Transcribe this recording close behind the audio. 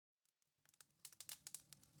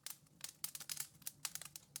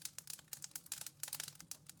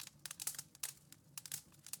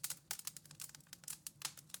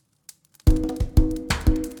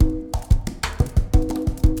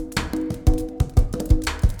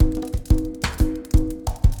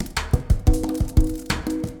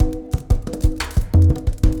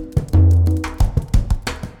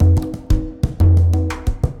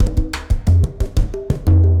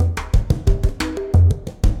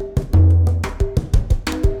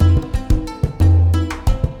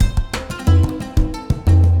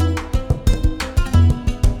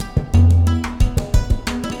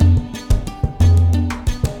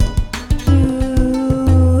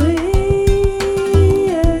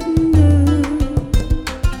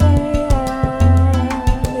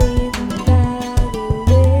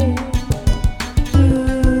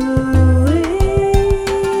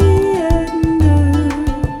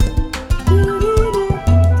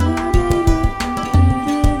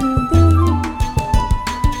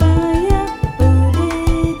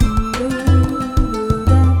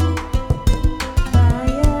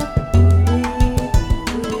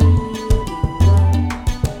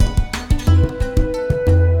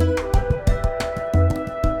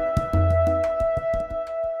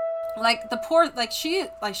like, the poor, like,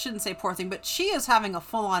 I shouldn't say poor thing, but she is having a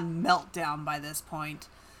full-on meltdown by this point,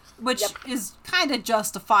 which is kind of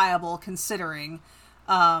justifiable considering,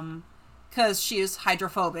 because she is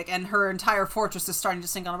hydrophobic, and her entire fortress is starting to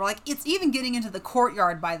sink on her. Like, it's even getting into the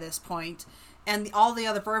courtyard by this point, and all the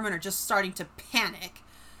other vermin are just starting to panic.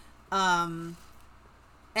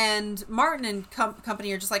 And Martin and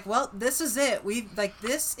company are just like, well, this is it.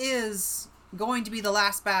 This is going to be the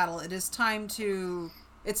last battle. It's time to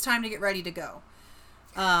get ready to go.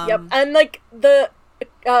 And, like, the,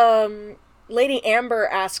 Lady Amber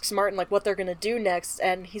asks Martin, like, what they're gonna do next,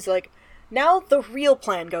 and he's like, now the real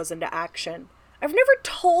plan goes into action. I've never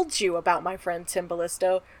told you about my friend Tim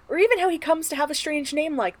Ballisto, or even how he comes to have a strange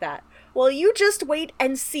name like that. Well, you just wait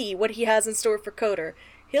and see what he has in store for Coder.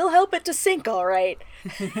 He'll help it to sink, all right.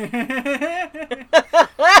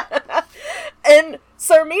 And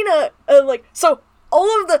Sarmina, so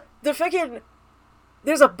all of the fucking...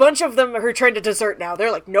 There's a bunch of them who are trying to desert now.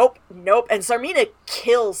 They're like, nope. And Sarmina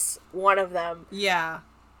kills one of them. Yeah.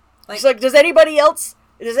 She's like, does anybody else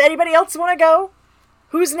want to go?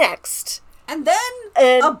 Who's next? And then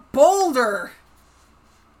a boulder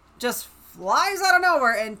just flies out of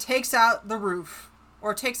nowhere and takes out the roof.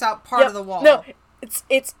 Or takes out part of the wall. No,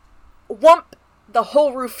 it's whump. The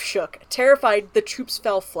whole roof shook. Terrified, the troops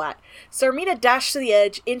fell flat. Sarmina dashed to the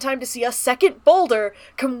edge in time to see a second boulder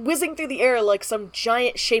come whizzing through the air like some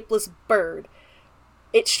giant shapeless bird.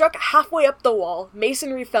 It struck halfway up the wall.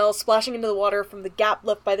 Masonry fell, splashing into the water from the gap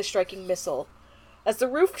left by the striking missile. As the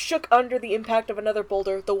roof shook under the impact of another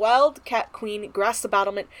boulder, the Wildcat Queen grasped the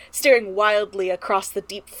battlement, staring wildly across the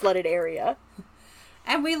deep flooded area.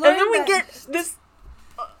 And we learned we get this...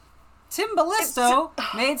 Tim Ballisto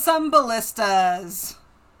made some ballistas.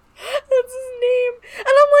 That's his name. And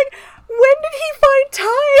I'm like, when did he find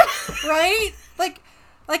time? Right?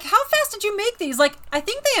 Like how fast did you make these? Like, I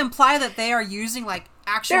think they imply that they are using, like,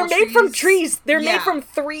 actual trees. They're made from trees. They're made from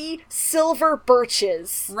 3 silver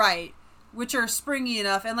birches. Right. Which are springy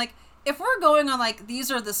enough. And, like, if we're going on, like,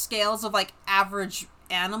 these are the scales of, like, average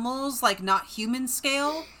animals, like, not human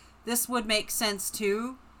scale, this would make sense,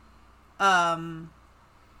 too.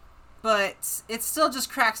 But it still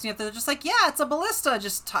just cracks me up. They're just like, yeah, it's a ballista.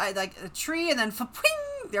 Just tied like a tree and then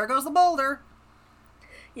fa-ping, there goes the boulder.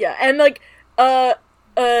 Yeah, and like, young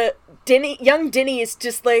Dinny is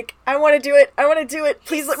just like, I want to do it.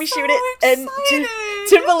 Please let me shoot it. And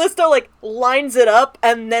Tim Ballisto like lines it up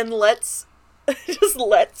and then lets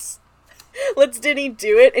Dinny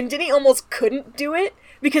do it. And Dinny almost couldn't do it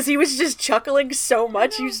because he was just chuckling so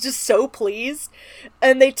much. He was just so pleased.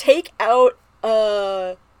 And they take out,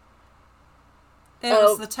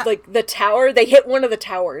 the tower. They hit one of the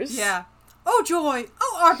towers. Yeah. Oh joy!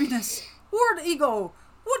 Oh happiness! Where'd he go?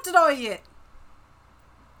 What did I hit?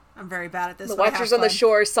 I'm very bad at this. The watchers on the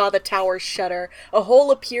shore saw the tower shudder. A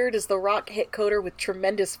hole appeared as the rock hit Coder with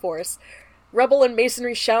tremendous force. Rubble and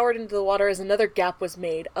masonry showered into the water as another gap was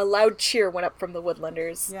made. A loud cheer went up from the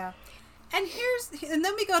woodlanders. Yeah. And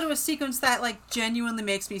then we go to a sequence that like genuinely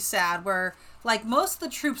makes me sad, where like most of the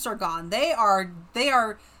troops are gone. They are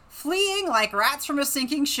fleeing like rats from a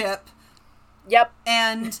sinking ship. Yep.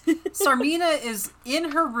 And Sarmina is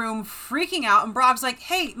in her room freaking out, and Brogg's like,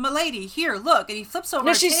 hey, milady, here, look. And he flips over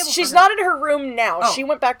a table for her. She's not in her room now. Oh, she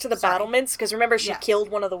went back to the battlements, because remember she killed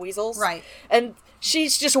one of the weasels? Right. And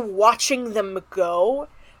she's just watching them go.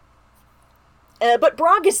 But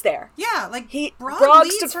Brogg is there. Yeah, like,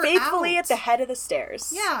 Brogg stood faithfully at the head of the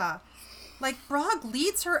stairs. Yeah. Like, Brogg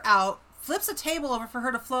leads her out, flips a table over for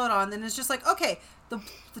her to float on, and is just like, okay,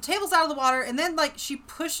 the table's out of the water, and then, like, she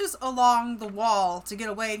pushes along the wall to get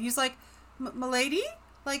away, and he's like, milady?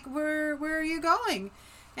 Like, where are you going?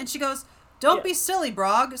 And she goes, don't be silly,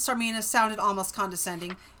 Brogg. Sarmina sounded almost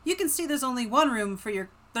condescending. You can see there's only room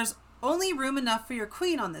enough for your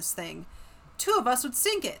queen on this thing. 2 of us would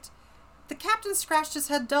sink it. The captain scratched his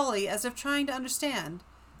head dully, as if trying to understand.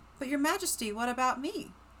 But your majesty, what about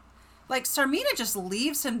me? Like, Sarmina just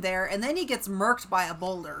leaves him there, and then he gets murked by a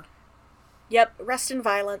boulder. Yep, rest in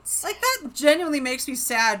violence. Like, that genuinely makes me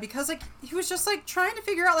sad, because, like, he was just, like, trying to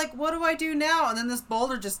figure out, like, what do I do now? And then this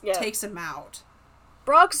boulder just takes him out.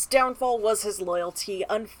 Brogg's downfall was his loyalty,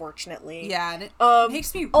 unfortunately. Yeah, and it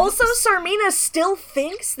makes me... Also, Sarmina still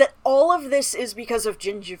thinks that all of this is because of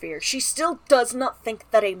Gingiveer. She still does not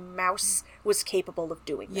think that a mouse was capable of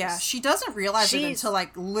doing this. Yeah, she doesn't realize it until,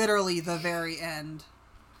 like, literally the very end.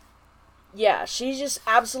 Yeah, she just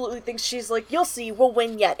absolutely thinks, she's like, you'll see, we'll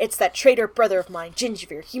win yet. It's that traitor brother of mine,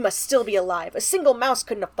 Gingiveer. He must still be alive. A single mouse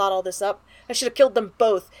couldn't have thought all this up. I should have killed them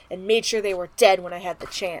both and made sure they were dead when I had the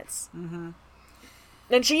chance. Mm-hmm.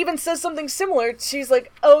 And she even says something similar. She's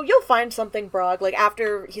like, oh, you'll find something, Brog. Like,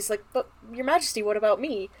 after he's like, but, Your Majesty, what about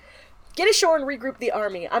me? Get ashore and regroup the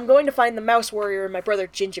army. I'm going to find the Mouse Warrior and my brother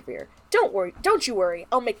Gingerbeer. Don't you worry.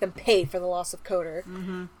 I'll make them pay for the loss of Coder.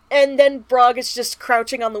 Mm-hmm. And then Brog is just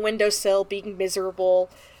crouching on the windowsill, being miserable,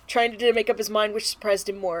 trying to make up his mind which surprised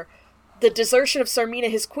him more. The desertion of Sarmina,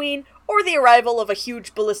 his queen, or the arrival of a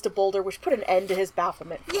huge ballista boulder, which put an end to his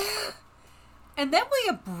bafflement. Yeah. And then we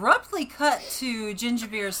abruptly cut to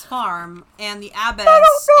Gingerbeer's farm, and the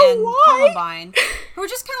Abbess and Columbine, who are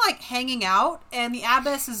just kind of like hanging out, and the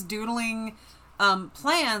Abbess is doodling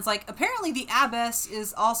plans. Like, apparently the Abbess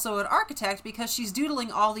is also an architect because she's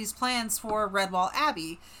doodling all these plans for Redwall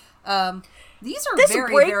Abbey. These are this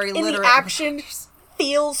very, break very in literate. The action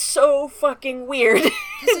feels so fucking weird.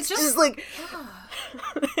 It's just like...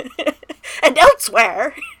 Yeah. And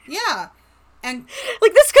elsewhere. Yeah. And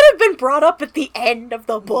like, this could have been brought up at the end of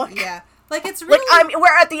the book. Yeah. Like, it's really... Like,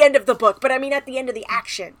 we're at the end of the book, but I mean at the end of the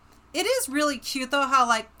action. It is really cute, though, how,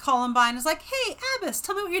 like, Columbine is like, hey, Abbess,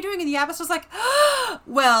 tell me what you're doing. And the Abbess was like,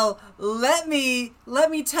 well, let me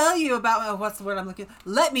tell you about... what's the word I'm looking...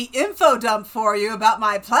 Let me info dump for you about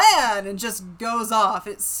my plan, and just goes off.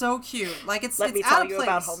 It's so cute. Like, it's Let me out tell of you place.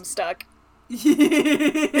 about Homestuck. Oh,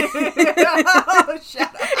 shut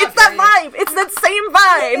up. It's that vibe. It's that same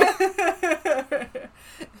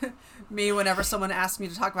vibe. Me whenever someone asks me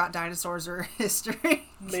to talk about dinosaurs or history.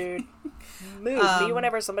 Mood. Me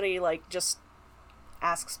whenever somebody, like, just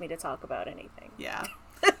asks me to talk about anything. Yeah.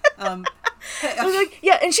 I'm like,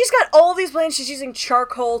 yeah, and she's got all these plans. She's using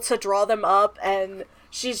charcoal to draw them up, and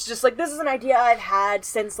she's just like, this is an idea I've had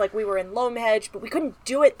since, like, we were in Loamhedge, but we couldn't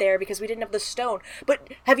do it there because we didn't have the stone. But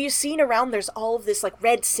have you seen around, there's all of this, like,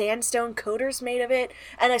 red sandstone coders made of it,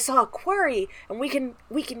 and I saw a quarry, and we can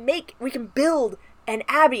build an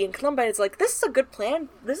abbey. And Columbine is like, this is a good plan,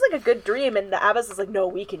 this is like a good dream, and the Abbess is like, no,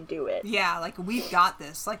 we can do it. Yeah, like, we've got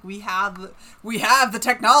this. Like, we have the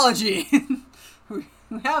technology. we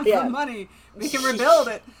have the money. We can rebuild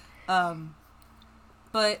it.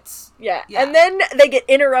 But yeah, and then they get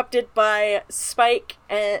interrupted by Spike,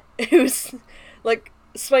 who's like,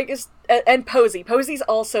 Spike is and Posey. Posey's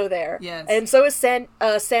also there. Yes, and so is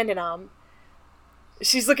Sandinam.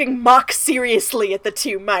 She's looking mock seriously at the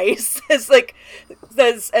two mice as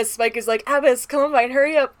Spike is like, Abbess, Columbine,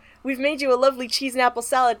 hurry up. We've made you a lovely cheese and apple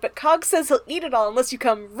salad, but Cog says he'll eat it all unless you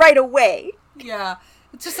come right away. Yeah.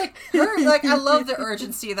 It's just like, I love the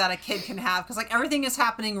urgency that a kid can have, because, like, everything is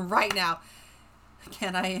happening right now.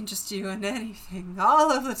 Can I interest you in anything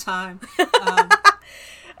all of the time?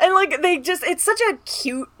 And, like, it's such a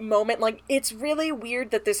cute moment. Like, it's really weird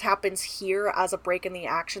that this happens here as a break in the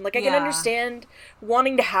action. Like, I can understand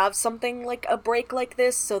wanting to have something like a break like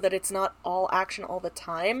this so that it's not all action all the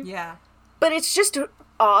time. Yeah. But it's just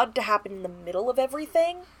odd to happen in the middle of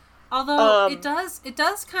everything. Although it does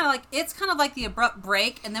kind of like, it's kind of like the abrupt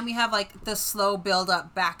break, and then we have, like, the slow build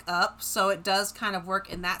up back up. So it does kind of work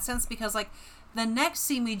in that sense, because, like, the next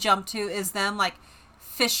scene we jump to is them, like,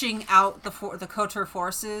 fishing out the Kotor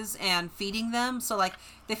forces and feeding them. So, like,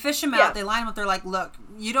 they fish them out, they line them up, they're like, look,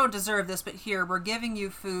 you don't deserve this, but here, we're giving you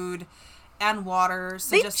food and water.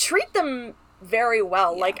 So they treat them very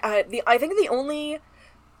well. Yeah. Like, I think the only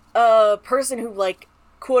person who, like,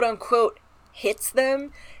 quote unquote hits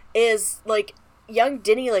them is, like, young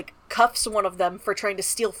Dinny, like, cuffs one of them for trying to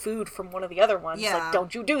steal food from one of the other ones. Yeah. Like,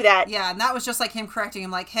 don't you do that. Yeah, and that was just, like, him correcting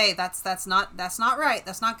him, like, hey, that's not right.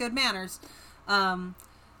 That's not good manners.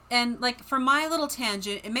 And, like, for my little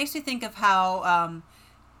tangent, it makes me think of how,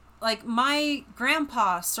 like, my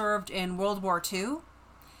grandpa served in World War II.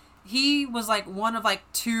 He was, like, one of, like,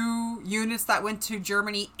 2 units that went to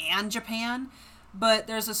Germany and Japan. But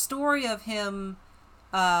there's a story of him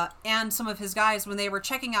and some of his guys when they were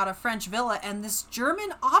checking out a French villa, and this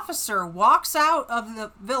German officer walks out of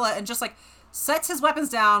the villa and just, like, sets his weapons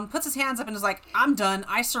down, puts his hands up, and is like, I'm done,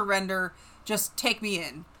 I surrender, just take me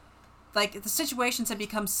in. Like, the situations had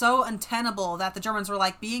become so untenable that the Germans were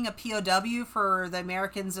like, being a POW for the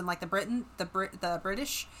Americans and, like, the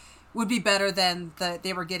British would be better than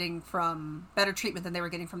they were getting from, better treatment than they were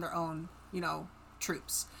getting from their own,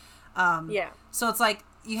 troops. So it's like,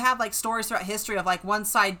 you have, like, stories throughout history of, like, one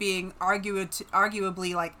side being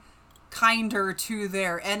arguably, like, kinder to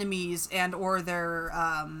their enemies and or their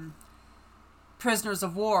prisoners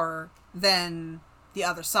of war than the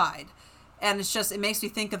other side. And it's just, it makes me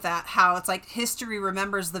think of that, how it's like history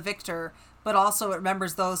remembers the victor, but also it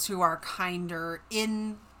remembers those who are kinder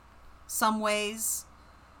in some ways.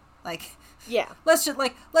 Like, yeah. Let's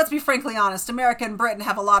be frankly honest. America and Britain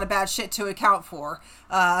have a lot of bad shit to account for.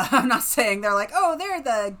 I'm not saying they're like, oh, they're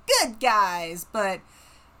the good guys, but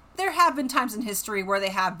there have been times in history where they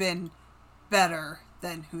have been better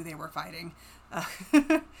than who they were fighting.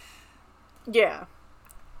 Yeah.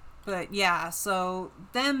 But yeah, so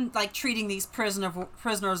them like treating these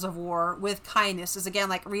prisoners of war with kindness is again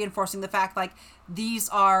like reinforcing the fact like these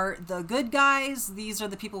are the good guys, these are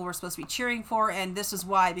the people we're supposed to be cheering for, and this is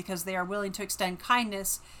why, because they are willing to extend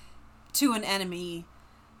kindness to an enemy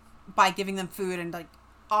by giving them food and like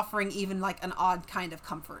offering even like an odd kind of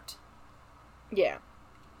comfort. Yeah.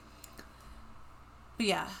 But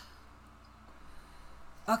yeah.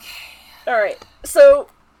 Okay. All right. So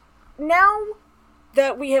now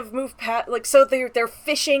that we have moved past, like, so they're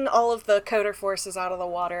fishing all of the Coder forces out of the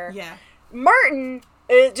water. Yeah. Martin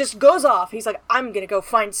just goes off. He's like, I'm gonna go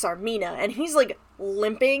find Sarmina, and he's like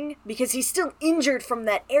limping because he's still injured from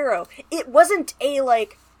that arrow. It wasn't a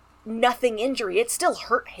like nothing injury. It still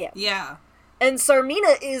hurt him. Yeah. And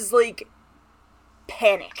Sarmina is like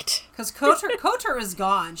panicked because Koter is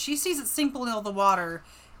gone. She sees it sink below the water,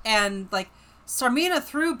 and like Sarmina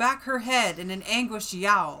threw back her head in an anguished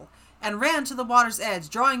yowl and ran to the water's edge,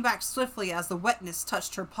 drawing back swiftly as the wetness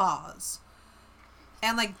touched her paws.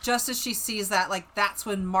 And like just as she sees that, like that's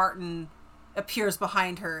when Martin appears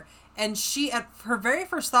behind her, and she at her very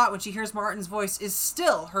first thought when she hears Martin's voice is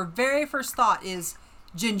still her very first thought is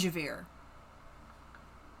Gingivier.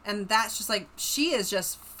 And that's just like, she is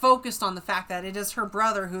just focused on the fact that it is her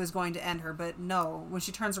brother who is going to end her. But no, when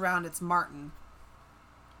she turns around, it's Martin.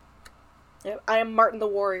 I am Martin the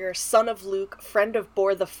warrior, son of Luke, friend of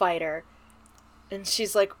Bor the fighter. And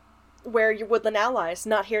she's like, where are your woodland allies?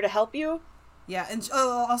 Not here to help you? Yeah, and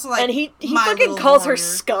also like, and he fucking calls her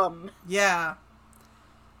scum. Yeah.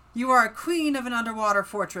 You are a queen of an underwater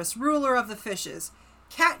fortress, ruler of the fishes.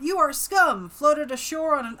 Cat, you are scum, floated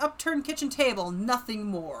ashore on an upturned kitchen table, nothing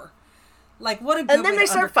more. Like, what a good And then way they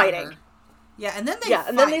to start undercut fighting. her. Yeah, and then they Yeah, fight.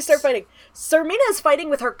 and then they start fighting. Sarmina is fighting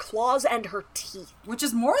with her claws and her teeth. Which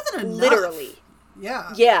is more than enough. Literally.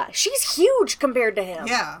 Yeah. Yeah, she's huge compared to him.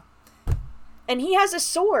 Yeah. And he has a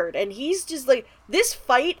sword, and he's just like, this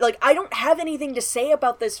fight, like, I don't have anything to say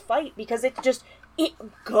about this fight, because it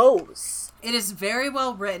goes. It is very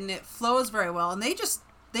well written, it flows very well, and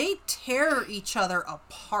they tear each other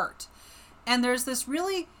apart. And there's this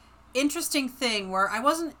really interesting thing where I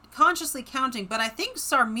wasn't consciously counting, but I think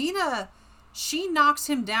Sarmina, she knocks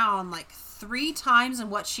him down like 3 times in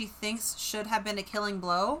what she thinks should have been a killing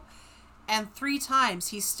blow, and 3 times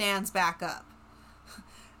he stands back up.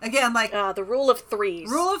 Again, like the rule of threes.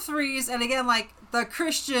 Rule of threes, and again, like the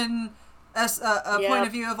Christian point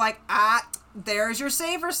of view of like, there's your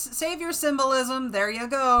savior symbolism. There you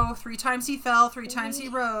go. 3 times he fell, 3 times he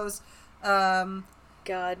rose.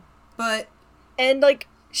 God. But and like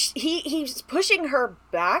he's pushing her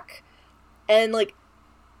back, and like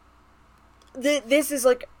this is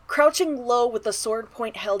like crouching low with the sword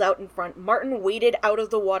point held out in front. Martin waded out of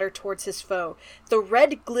the water towards his foe, the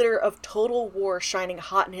red glitter of total war shining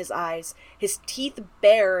hot in his eyes, his teeth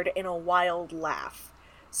bared in a wild laugh.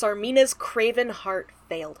 Sarmina's craven heart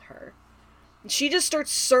failed her. She just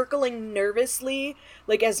starts circling nervously,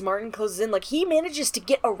 like as Martin closes in. Like he manages to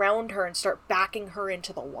get around her and start backing her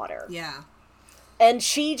into the water. Yeah. And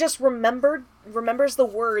she just remembers the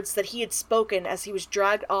words that he had spoken as he was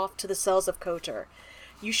dragged off to the cells of Kotor.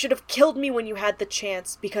 You should have killed me when you had the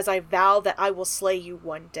chance, because I vow that I will slay you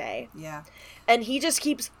one day. Yeah. And he just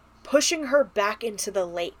keeps pushing her back into the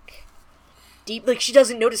lake. Deep, like she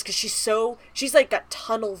doesn't notice because she's like got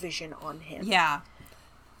tunnel vision on him. Yeah.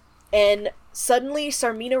 And suddenly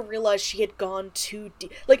Sarmina realized she had gone too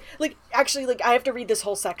deep. Like actually, like I have to read this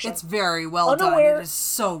whole section. It's very well done. It is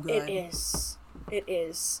so good. It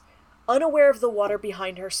is. Unaware of the water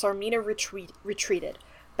behind her, Sarmina retreated,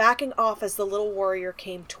 backing off as the little warrior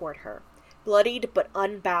came toward her. Bloodied but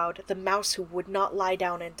unbowed, the mouse who would not lie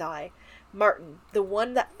down and die. Martin, the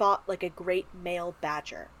one that fought like a great male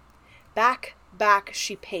badger. Back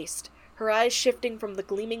she paced, her eyes shifting from the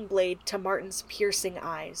gleaming blade to Martin's piercing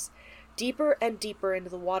eyes. Deeper and deeper into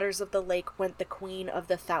the waters of the lake went the Queen of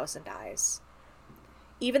the Thousand Eyes.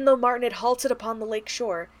 Even though Martin had halted upon the lake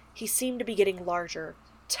shore, he seemed to be getting larger,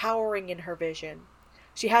 towering in her vision.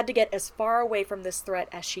 She had to get as far away from this threat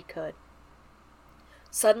as she could.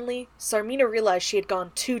 Suddenly, Sarmina realized she had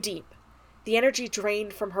gone too deep. The energy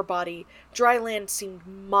drained from her body. Dry land seemed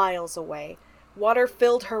miles away. Water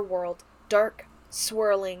filled her world, dark,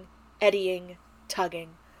 swirling, eddying,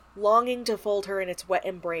 tugging, longing to fold her in its wet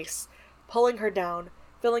embrace, pulling her down,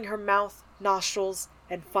 filling her mouth, nostrils,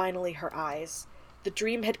 and finally her eyes. The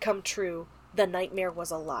dream had come true. The nightmare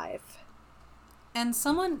was alive. And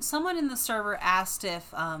someone in the server asked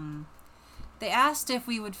if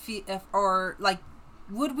we would feel, or like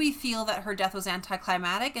would we feel that her death was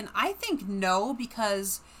anticlimactic? And I think no,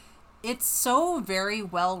 because it's so very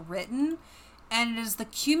well written, and it is the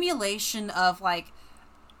accumulation of, like,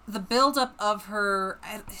 the buildup of her...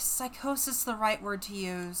 Is psychosis the right word to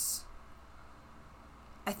use?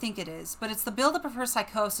 I think it is. But it's the buildup of her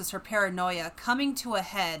psychosis, her paranoia, coming to a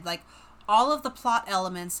head. Like, all of the plot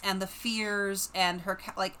elements and the fears and her...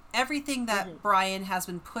 Like, everything that Brian has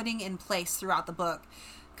been putting in place throughout the book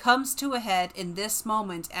comes to a head in this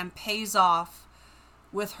moment and pays off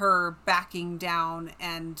with her backing down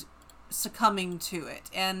and succumbing to it.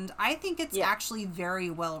 And I think it's actually very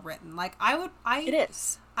well written. Like, it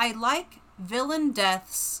is. I like villain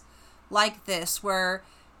deaths like this, where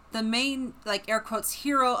the main, like, air quotes,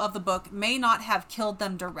 hero of the book may not have killed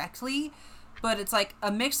them directly, but it's like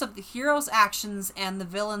a mix of the hero's actions and the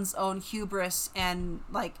villain's own hubris and,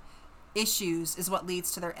 like, issues is what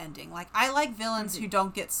leads to their ending. Like, I like villains who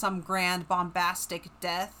don't get some grand bombastic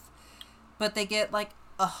death, but they get, like,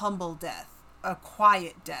 a humble death, a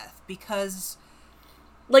quiet death, because...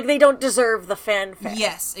 Like, they don't deserve the fanfare.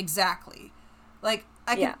 Yes, exactly. Like,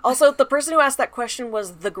 Also, the person who asked that question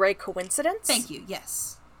was The Grey Coincidence. Thank you,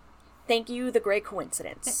 yes. Thank you, The Grey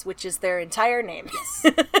Coincidence, which is their entire name.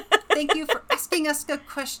 Yes. Thank you for asking us a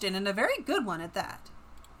question, and a very good one at that.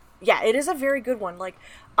 Yeah, it is a very good one. Like,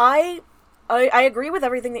 I agree with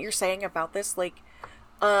everything that you're saying about this. Like,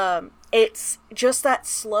 it's just that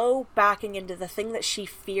slow backing into the thing that she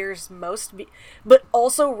fears most, but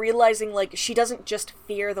also realizing, like, she doesn't just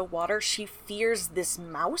fear the water, she fears this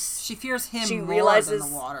mouse. She fears him more than the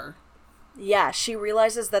water. Yeah, she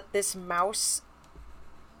realizes that this mouse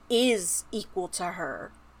is equal to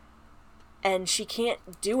her, and she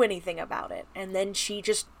can't do anything about it, and then she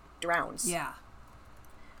just drowns. Yeah.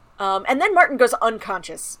 And then Martin goes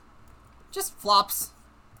unconscious. Just flops.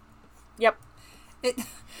 Yep.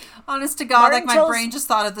 Honest to God, Martin, like, my brain just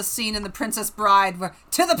thought of the scene in The Princess Bride where,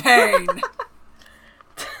 to the pain!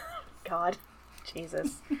 God.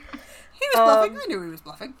 Jesus. He was bluffing. I knew he was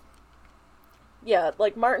bluffing. Yeah,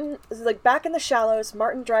 like, Martin, like, back in the shallows,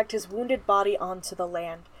 Martin dragged his wounded body onto the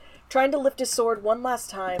land. Trying to lift his sword one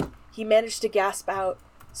last time, he managed to gasp out,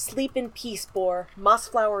 "Sleep in peace, Boar.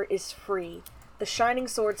 Mossflower is free." The shining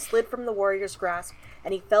sword slid from the warrior's grasp,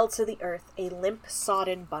 and he fell to the earth, a limp,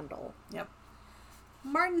 sodden bundle. Yep.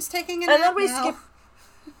 Martin's taking a nap now. And then we skip...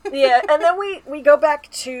 Yeah, and then we go back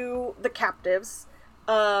to the captives,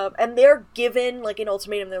 and they're given, like, an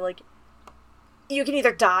ultimatum. They're like, you can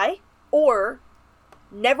either die, or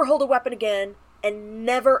never hold a weapon again, and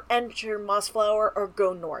never enter Mossflower or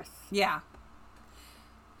go north. Yeah.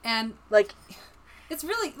 And, like, it's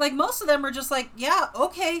really, like, most of them are just like, yeah,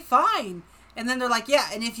 okay, fine. And then they're like, yeah,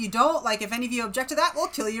 and if you don't, like, if any of you object to that, we'll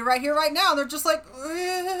kill you right here, right now. They're just like,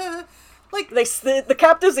 like... The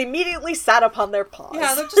captives immediately sat upon their paws.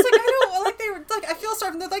 Yeah, they're just like, I don't, like, they were, like, I feel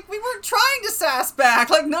sorry. They're like, we weren't trying to sass back.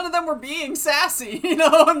 Like, none of them were being sassy, you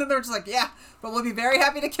know? And then they're just like, yeah, but we'll be very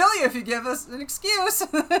happy to kill you if you give us an excuse. So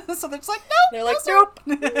they're just like, nope. They're like, nope,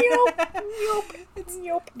 nope. It's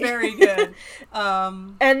very good.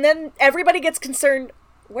 And then everybody gets concerned,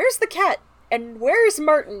 where's the cat? And where's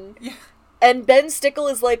Martin? Yeah. And Ben Stickle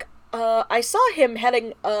is like, I saw him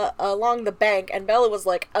heading along the bank, and Bella was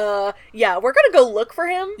like, yeah, we're gonna go look for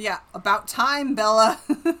him. Yeah, about time, Bella.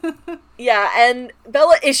 Yeah, and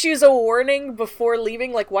Bella issues a warning before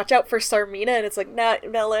leaving, like, watch out for Sarmina, and it's like, nah,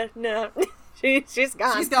 Bella, no. She's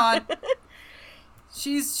gone. She's gone.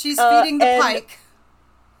 She's feeding the pike.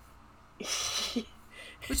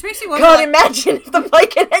 Which makes me wonder, God, like, imagine if the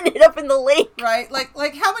pike had ended up in the lake. Right?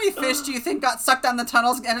 Like how many fish do you think got sucked down the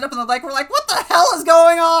tunnels and ended up in the lake? We're like, what the hell is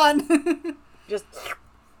going on? Just...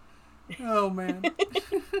 Oh, man.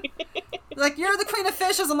 Like, you're the queen of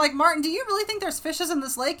fishes. I'm like, Martin, do you really think there's fishes in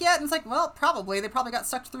this lake yet? And it's like, well, probably. They probably got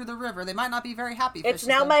sucked through the river. They might not be very happy fishes. It's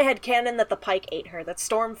now my headcanon that the pike ate her. That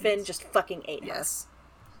Stormfinn just fucking ate her. Yes.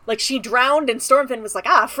 Like, she drowned and Stormfinn was like,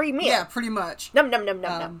 free meal. Yeah, pretty much. Num num num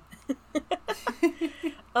num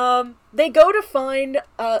num. They go to find,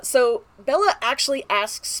 so Bella actually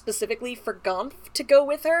asks specifically for Gomph to go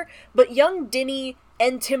with her, but young Dinny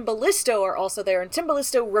and Timballisto are also there, and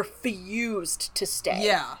Timballisto refused to stay.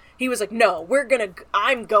 Yeah. He was like, no,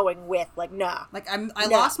 I'm going with, like, nah. Like, I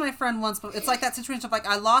lost my friend once, but it's like that situation of, like,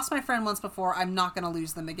 I lost my friend once before, I'm not gonna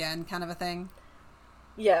lose them again, kind of a thing.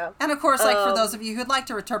 Yeah. And of course, like, for those of you who'd like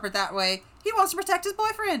to interpret that way, he wants to protect his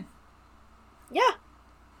boyfriend. Yeah.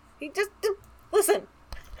 He just, listen,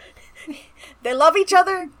 they love each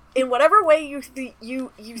other in whatever way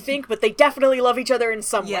you think, but they definitely love each other in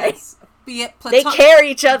some way. Be it they care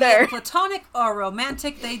each other. Be it platonic or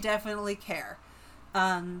romantic, they definitely care.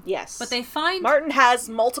 Yes. But they find... Martin has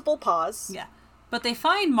multiple paws. Yeah. But they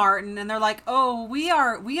find Martin, and they're like, "Oh, we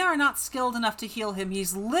are not skilled enough to heal him.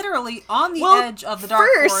 He's literally on the edge of the dark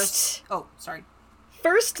forest." Oh, sorry.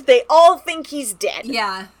 First, they all think he's dead.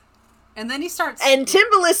 Yeah. And then he starts... And Tim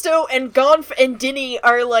Ballisto and Gonf and Dinny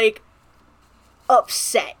are, like,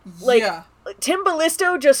 upset. Like, yeah. Tim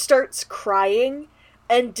Ballisto just starts crying,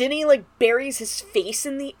 and Dinny, like, buries his face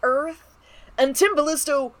in the earth. And Tim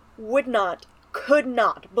Ballisto could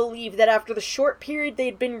not believe that after the short period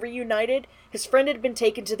they'd been reunited, his friend had been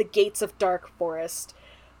taken to the gates of Dark Forest.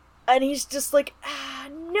 And he's just like,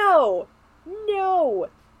 no.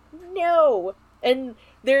 And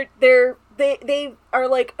they are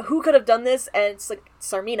like, who could have done this? And it's like,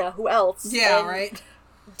 Sarmina, who else? Yeah, and right.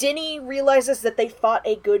 Dinny realizes that they fought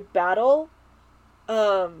a good battle.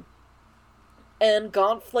 And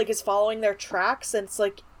Gonf, like, is following their tracks, and it's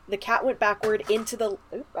like, the cat went backward into the...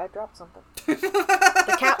 Oop, I dropped something.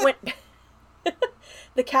 The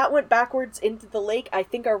cat went backwards into the lake. I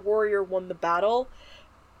think our warrior won the battle.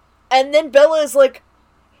 And then Bella is like,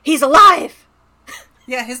 he's alive!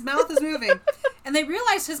 Yeah, his mouth is moving. And they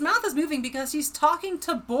realize his mouth is moving because he's talking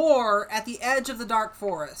to Boar at the edge of the dark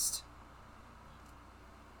forest.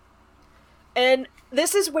 And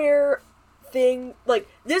this is where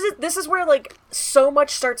this is where, like, so much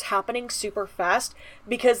starts happening super fast,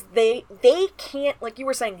 because they can't, like you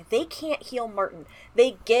were saying, they can't heal Martin.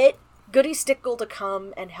 They get Goody Stickle to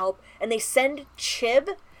come and help, and they send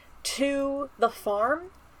Chib to the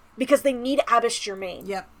farm because they need Abbess Germain.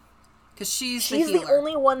 Yep. Because she's the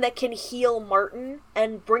only one that can heal Martin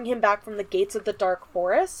and bring him back from the gates of the Dark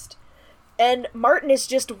Forest. And Martin is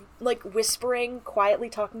just, like, whispering, quietly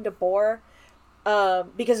talking to Boar,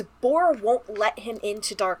 because Boar won't let him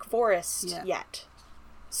into Dark Forest yet.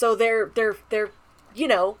 So they're you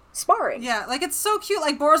know, sparring. Yeah, like, it's so cute.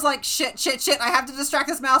 Like, Boar's like, shit, I have to distract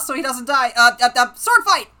his mouse so he doesn't die. Sword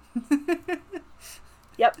fight!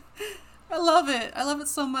 Yep. I love it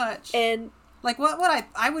so much. And like, what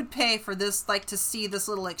I would pay for this, like, to see this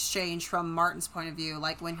little exchange from Martin's point of view,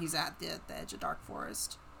 like, when he's at the edge of Dark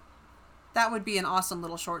Forest. That would be an awesome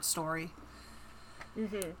little short story.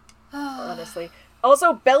 Mm-hmm. Honestly.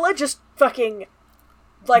 Also, Bella just fucking,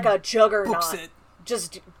 like a juggernaut,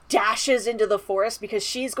 just dashes into the forest because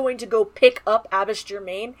she's going to go pick up Abbess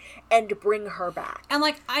Germain and bring her back. And,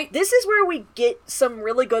 like, this is where we get some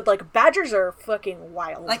really good, like, badgers are fucking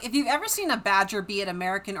wild. Like, if you've ever seen a badger, be it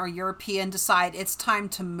American or European, decide it's time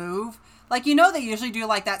to move, like, you know they usually do,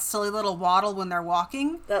 like, that silly little waddle when they're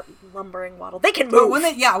walking. That lumbering waddle. They can move! When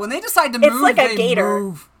they decide to move, it's like a gator.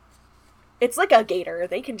 Move. It's like a gator.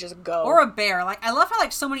 They can just go. Or a bear. Like, I love how,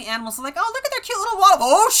 like, so many animals are like, oh, look at their cute little waddle.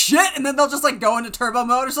 Oh, shit! And then they'll just, like, go into turbo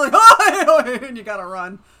mode. It's like, oh, and you gotta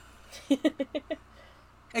run.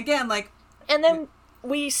 Again, like... And then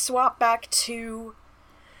we swap back to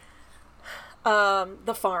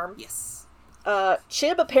the farm. Yes.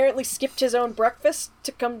 Chib apparently skipped his own breakfast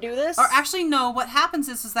to come do this. Or actually, no. What happens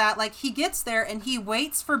is that, like, he gets there and he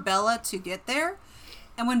waits for Bella to get there.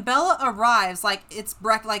 And when Bella arrives, like, it's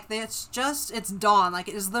dawn. Like,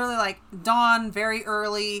 it is literally, like, dawn, very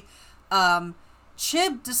early.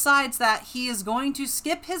 Chib decides that he is going to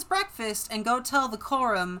skip his breakfast and go tell the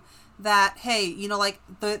quorum that, hey, you know, like,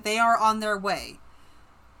 they are on their way.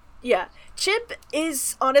 Yeah. Chib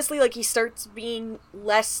is, honestly, like, he starts being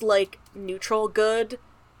less, like, neutral good.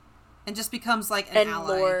 And just becomes, like, an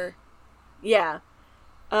ally. More... Yeah.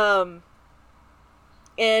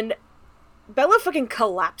 And... Bella fucking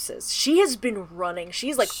collapses. She has been running.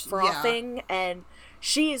 She's, like, frothing, and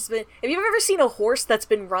she's been... If you've ever seen a horse that's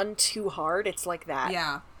been run too hard, it's like that.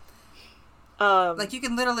 Yeah. Like, you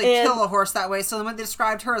can literally kill a horse that way, so when they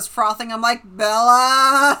described her as frothing, I'm like,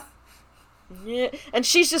 Bella! Yeah. And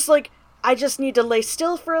she's just like, I just need to lay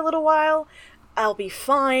still for a little while. I'll be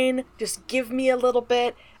fine. Just give me a little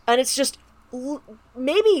bit. And it's just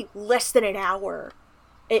maybe less than an hour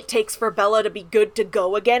it takes for Bella to be good to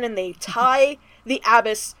go again, and they tie the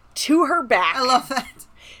abbess to her back. I love that.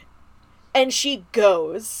 And she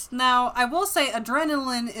goes. Now, I will say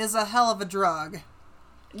adrenaline is a hell of a drug.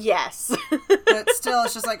 Yes. But still,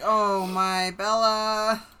 it's just like, oh my,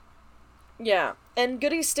 Bella. Yeah. And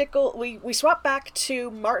Goody Stickle, we swap back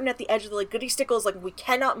to Martin at the edge of the lake. Goody Stickle is like, we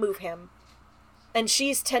cannot move him. And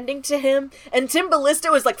she's tending to him. And Tim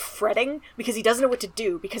Ballisto is, like, fretting because he doesn't know what to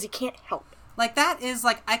do because he can't help. Like, that is,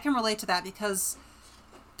 like, I can relate to that because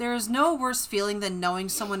there is no worse feeling than knowing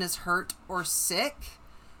someone is hurt or sick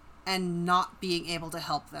and not being able to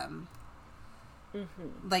help them.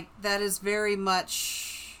 Mm-hmm. Like, that is very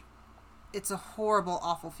much... It's a horrible,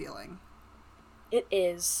 awful feeling. It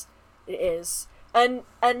is. It is. And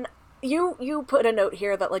you put a note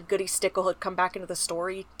here that, like, Goody Stickle had come back into the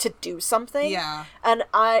story to do something. Yeah. And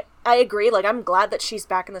I agree. Like, I'm glad that she's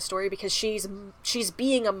back in the story because she's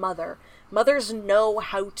being a mother. Mothers know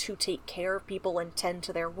how to take care of people and tend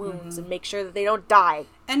to their wounds and make sure that they don't die.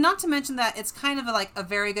 And not to mention that it's kind of a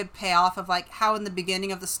very good payoff of, like, how in the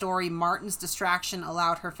beginning of the story, Martin's distraction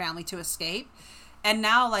allowed her family to escape. And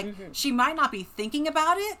now, like, she might not be thinking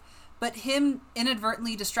about it, but him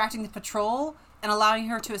inadvertently distracting the patrol and allowing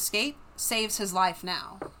her to escape saves his life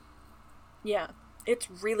now. Yeah, it's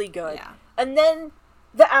really good. Yeah. And then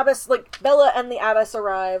the Abbess, like, Bella and the Abbess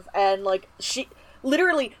arrive, and, like,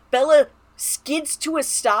 Bella skids to a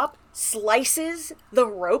stop, slices the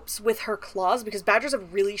ropes with her claws, because badgers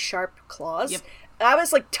have really sharp claws. Yep.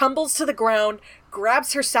 Abbess, like, tumbles to the ground,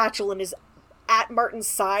 grabs her satchel, and is at Martin's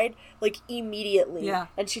side, like, immediately. Yeah.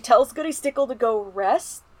 And she tells Goody Stickle to go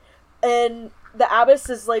rest, and the Abbess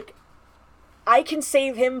is like, I can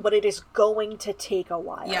save him, but it is going to take a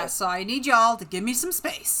while. Yeah, so I need y'all to give me some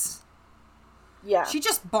space. Yeah. She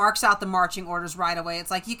just barks out the marching orders right away.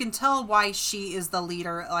 It's like, you can tell why she is the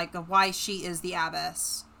leader, like, why she is the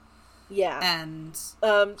Abbess. Yeah. And...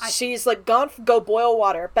 she's like, go boil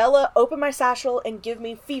water. Bella, open my satchel and give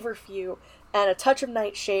me feverfew and a touch of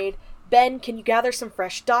nightshade. Ben, can you gather some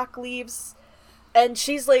fresh dock leaves? And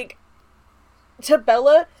she's like, to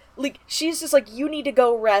Bella... Like, she's just like, you need to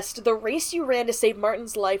go rest. The race you ran to save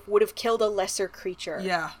Martin's life would have killed a lesser creature.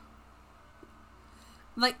 Yeah.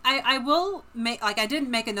 Like, I will make... Like, I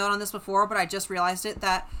didn't make a note on this before, but I just realized it,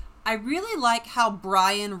 that I really like how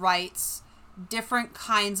Brian writes different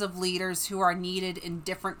kinds of leaders who are needed in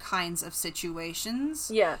different kinds of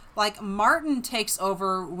situations. Yeah. Like, Martin takes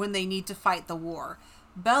over when they need to fight the war.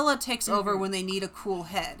 Bella takes over when they need a cool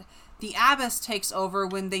head. The Abbess takes over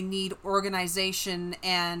when they need organization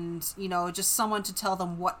and, you know, just someone to tell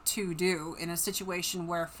them what to do in a situation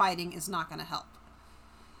where fighting is not going to help.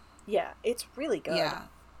 Yeah, it's really good. Yeah.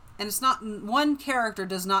 And it's not, one character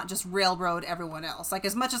does not just railroad everyone else. Like,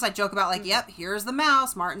 as much as I joke about, like, yep, here's the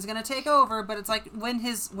mouse, Martin's going to take over, but it's like, when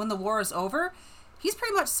the war is over, he's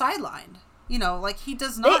pretty much sidelined. You know, like, he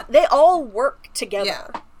does not... They all work together.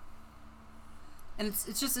 Yeah. And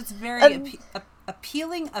it's very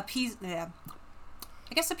appealing, yeah.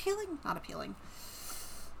 I guess appealing? Not appealing.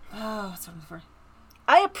 Oh, what's something for?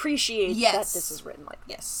 I appreciate that this is written like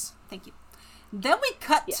this. Yes. Thank you. Then we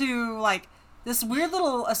cut to, like, this weird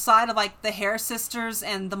little aside of, like, the Hare sisters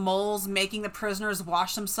and the moles making the prisoners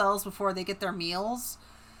wash themselves before they get their meals.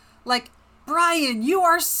 Like, Brian, you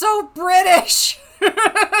are so British!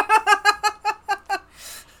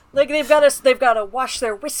 Like, they've got to wash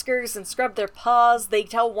their whiskers and scrub their paws. They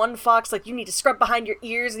tell one fox, like, you need to scrub behind your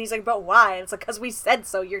ears, and he's like, but why? And it's like, because we said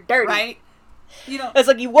so, you're dirty. Right? You know, it's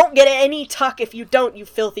like, you won't get any tuck if you don't, you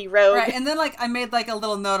filthy rogue. Right, and then, like, I made, like, a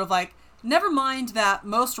little note of, like, never mind that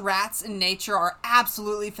most rats in nature are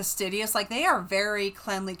absolutely fastidious. Like, they are very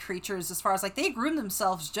cleanly creatures as far as, like, they groom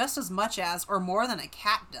themselves just as much as, or more than a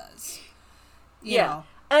cat does. You know.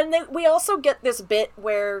 And then we also get this bit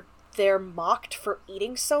where they're mocked for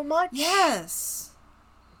eating so much. Yes.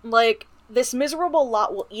 Like, this miserable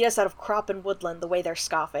lot will eat us out of crop and woodland the way they're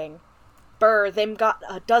scoffing. Brr, they've got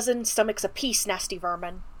a dozen stomachs apiece, nasty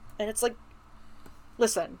vermin. And it's like,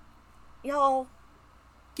 listen, y'all...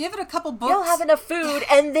 Give it a couple books. Y'all have enough food,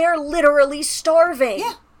 and they're literally starving.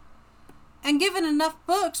 Yeah. And given enough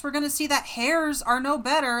books, we're going to see that hares are no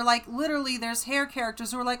better. Like, literally, there's hare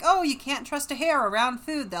characters who are like, oh, you can't trust a hare around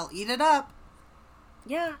food. They'll eat it up.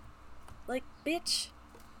 Yeah. Like, bitch.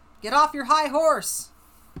 Get off your high horse.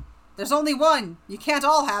 There's only one. You can't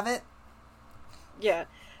all have it. Yeah.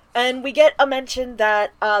 And we get a mention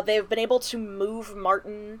that they've been able to move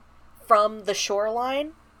Martin from the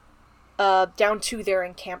shoreline down to their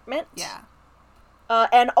encampment. Yeah.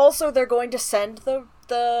 And also they're going to send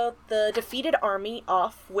the defeated army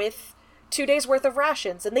off with 2 days worth of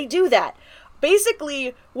rations. And they do that.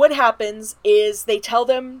 Basically, what happens is they tell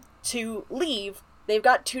them to leave. They've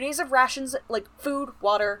got 2 days of rations, like food,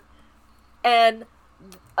 water, and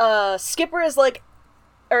Skipper is like,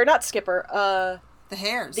 or not Skipper, the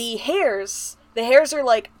hares. The hares are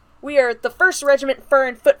like, we are the 1st Regiment Fur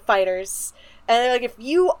and Foot Fighters. And they're like, if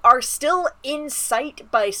you are still in sight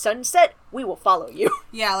by sunset, we will follow you.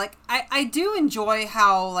 Yeah, like, I do enjoy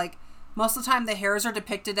how, like, most of the time the hares are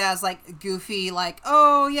depicted as, like, goofy, like,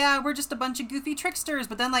 oh, yeah, we're just a bunch of goofy tricksters.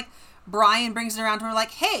 But then, like, Brian brings it around to her,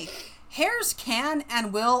 like, hey, hares can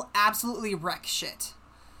and will absolutely wreck shit.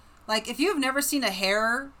 Like, if you've never seen a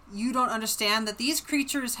hare, you don't understand that these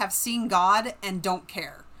creatures have seen God and don't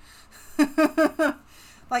care.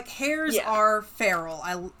 Like, hares are feral.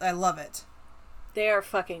 I love it. They are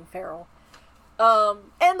fucking feral.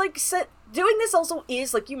 And, like, doing this also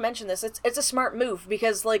is, like, you mentioned this, it's a smart move,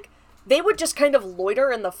 because, like, they would just kind of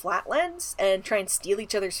loiter in the flatlands and try and steal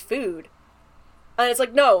each other's food. And it's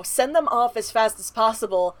like, no, send them off as fast as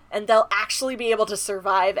possible, and they'll actually be able to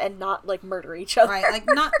survive and not, like, murder each other. Right, like,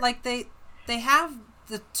 not, like, they have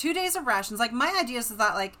the 2 days of rations. Like, my idea is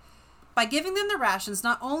that, like, by giving them the rations,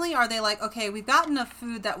 not only are they like, okay, we've got enough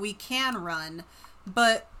food that we can run,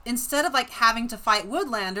 but instead of, like, having to fight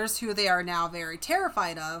woodlanders, who they are now very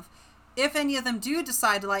terrified of, if any of them do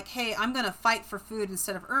decide to, like, hey, I'm going to fight for food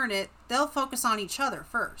instead of earn it, they'll focus on each other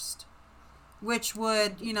first. Which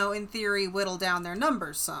would, you know, in theory, whittle down their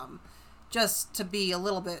numbers some. Just to be a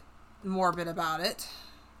little bit morbid about it.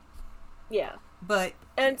 Yeah. But...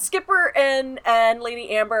 And Skipper and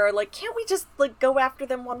Lady Amber are like, can't we just, like, go after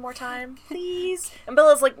them one more time, please? And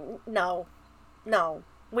Bella's like, no,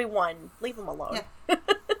 we won. Leave them alone. Yeah.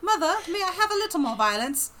 Mother, may I have a little more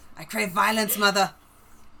violence? I crave violence, Mother.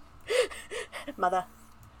 Mother,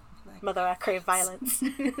 I crave violence.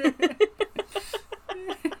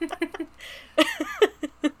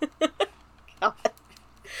 God.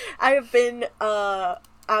 I have been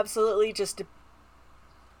absolutely just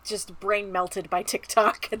brain melted by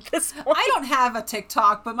TikTok at this point. I don't have a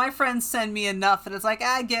TikTok, but my friends send me enough, and it's like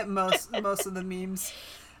I get most of the memes.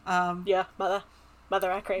 Yeah,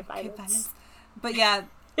 mother, I crave violence. But yeah,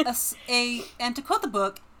 and to quote the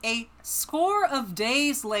book, a score of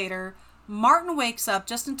days later, Martin wakes up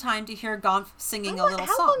just in time to hear Gonf singing a little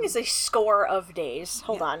song. How long is a score of days?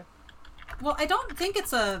 Hold on. Well, I don't think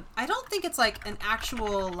it's like an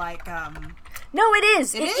actual, like, No, it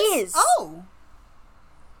is. It is. Oh.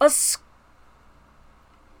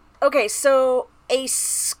 Okay, so a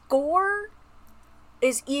score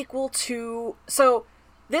is equal to... So,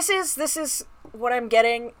 this is what I'm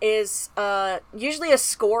getting is, usually a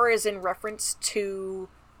score is in reference to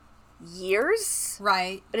years.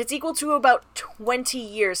 Right. But it's equal to about 20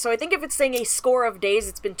 years. So I think if it's saying a score of days,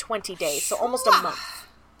 it's been 20 days. So almost a month.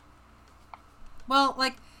 Well,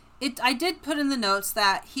 like, I did put in the notes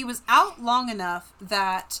that he was out long enough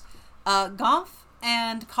that Gonf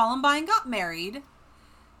and Columbine got married.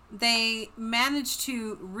 They managed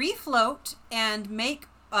to refloat and make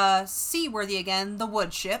seaworthy again the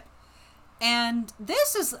wood ship. And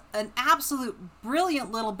this is an absolute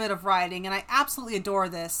brilliant little bit of writing, and I absolutely adore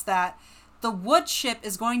this, that the wood ship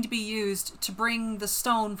is going to be used to bring the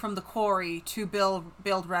stone from the quarry to build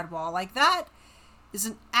Redwall. Like, that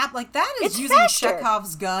is It's using faster.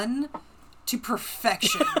 Chekhov's gun to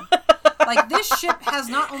perfection. Like, this ship has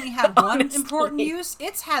not only had one important use,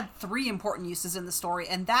 it's had 3 important uses in the story,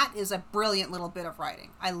 and that is a brilliant little bit of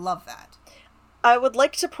writing. I love that. I would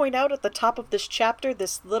like to point out at the top of this chapter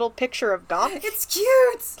this little picture of Gonf. It's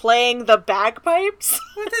cute! Playing the bagpipes.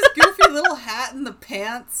 With his goofy little hat and the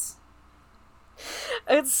pants.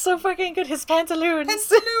 It's so fucking good. His pantaloons.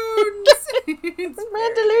 Pantaloons!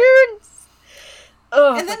 Pantaloons!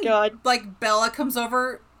 Oh and my then, god. like, Bella comes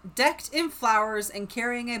over, decked in flowers and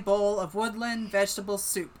carrying a bowl of woodland vegetable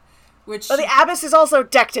soup. Which... Oh, the abbess is also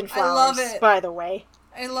decked in flowers, I love it. by the way.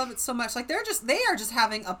 I love it so much. Like, they are just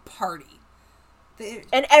having a party.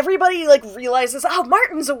 And everybody, like, realizes, oh,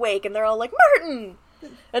 Martin's awake, and they're all like, Martin!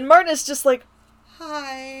 And Martin is just, like,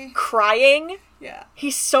 hi. Crying. Yeah.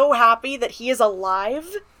 He's so happy that he is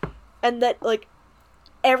alive, and that, like,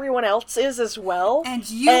 everyone else is as well.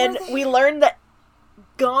 And we learn that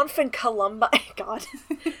Gonf and Columbine, God.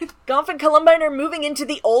 Gonf and Columbine are moving into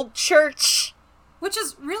the old church. Which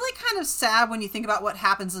is really kind of sad when you think about what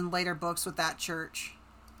happens in later books with that church.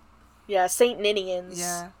 Yeah, St. Ninian's.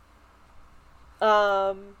 Yeah.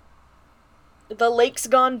 The lake's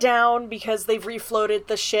gone down because they've refloated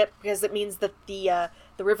the ship, because it means that the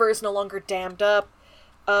river is no longer dammed up.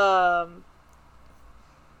 And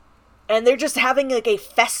they're just having, like, a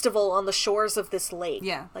festival on the shores of this lake.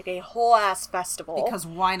 Yeah. Like a whole ass festival. Because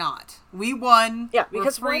why not? We won. Yeah,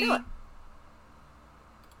 because why not?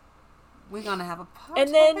 We're gonna have a party.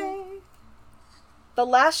 And then the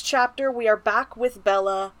last chapter, we are back with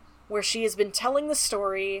Bella, where she has been telling the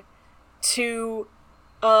story to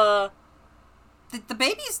the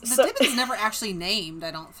Dibbon's never actually named,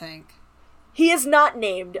 I don't think. He is not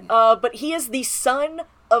named, but he is the son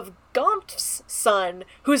of Gonf's son,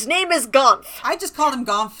 whose name is Gonf. I just called him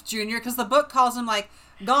Gonf Jr. because the book calls him, like,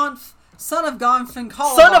 Gonf, son of Gonf and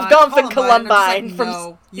Columbine. Son of Gonf and Columbine. Like,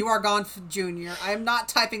 no, you are Gonf Jr. I am not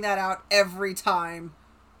typing that out every time.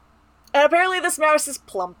 And apparently this mouse is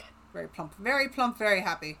plump. Very plump, very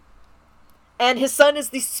happy. And his son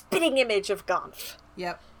is the spitting image of Gonf.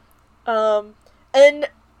 Yep. And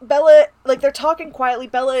Bella, like, they're talking quietly.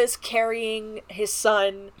 Bella is carrying his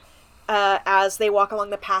son as they walk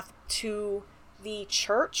along the path to the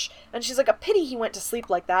church, and she's like, a pity he went to sleep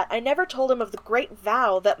like that. I never told him of the great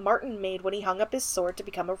vow that Martin made when he hung up his sword to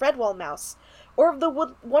become a Redwall mouse, or of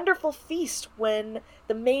the wonderful feast when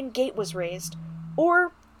the main gate was raised,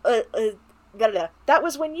 or, that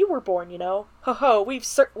was when you were born, you know. Ho ho, we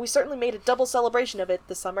certainly made a double celebration of it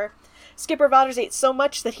this summer. Skipper Votters ate so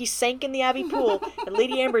much that he sank in the Abbey pool, and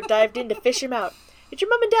Lady Amber dived in to fish him out. Did your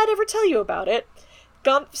mum and dad ever tell you about it?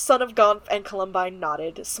 Gonf, son of Gonf, and Columbine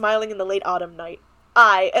nodded, smiling in the late autumn night.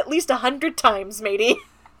 Aye, at least 100 times, matey.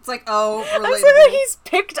 It's like, oh, relatable. I'm sorry that he's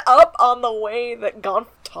picked up on the way that Gonf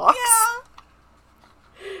talks.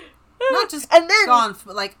 Yeah. Not just Gonf,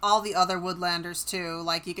 but, like, all the other Woodlanders, too.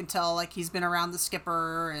 Like, you can tell, like, he's been around the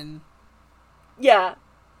skipper, and... Yeah.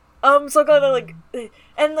 So kind of, like...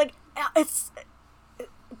 And, like, it's...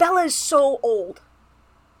 Bella is so old.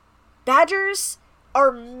 Badgers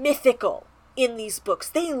are mythical in these books.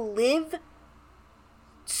 They live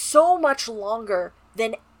so much longer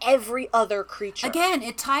than every other creature. Again,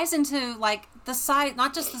 it ties into, like, the size,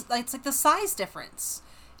 not just, it's like the size difference.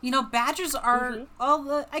 You know, badgers are,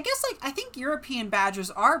 I guess, like, I think European badgers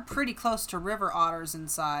are pretty close to river otters in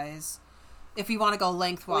size, if you want to go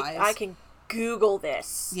lengthwise. Like, I can Google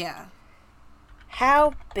this. Yeah.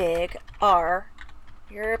 How big are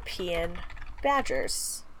European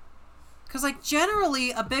badgers? Because, like,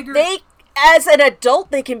 generally, a bigger... As an adult,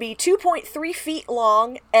 they can be 2.3 feet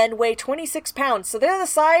long and weigh 26 pounds. So they're the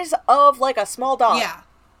size of, like, a small dog.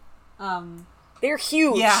 Yeah. They're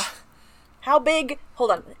huge. Yeah. How big...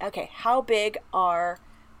 Hold on. Okay, how big are...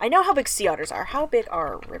 I know how big sea otters are. How big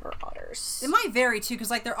are river otters? It might vary, too, because,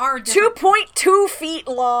 like, there are different... 2.2 feet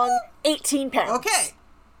long, 18 pounds. Okay.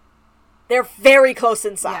 They're very close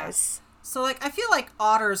in size. Yeah. So, like, I feel like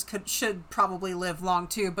otters should probably live long,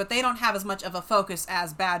 too, but they don't have as much of a focus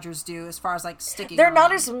as badgers do as far as, like, sticking They're around.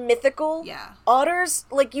 not as mythical. Yeah. Otters,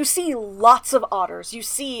 like, you see lots of otters. You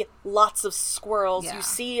see lots of squirrels. Yeah. You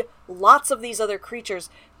see lots of these other creatures.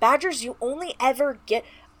 Badgers, you only ever get...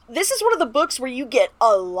 This is one of the books where you get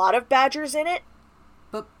a lot of badgers in it.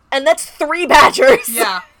 And that's 3 badgers.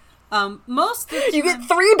 Yeah. Most of the time, you get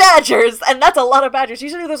 3 badgers, and that's a lot of badgers.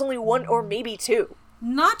 Usually there's only 1 or maybe 2.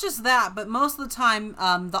 Not just that, but most of the time,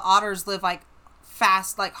 the otters live, like,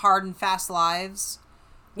 fast, like, hard and fast lives.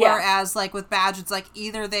 Yeah. Whereas, like, with badgers, like,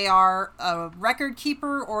 either they are a record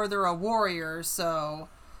keeper or they're a warrior, so,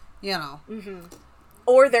 you know. Mm-hmm.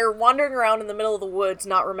 Or they're wandering around in the middle of the woods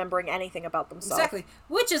not remembering anything about themselves. Exactly.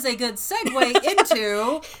 Which is a good segue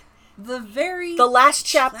into the last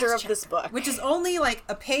chapter of this book. Which is only, like,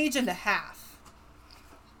 a page and a half.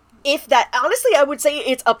 If that, honestly, I would say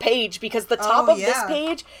it's a page, because the top of this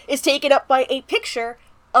page is taken up by a picture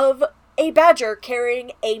of a badger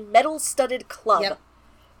carrying a metal-studded club. Yep.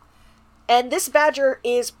 And this badger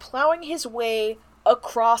is plowing his way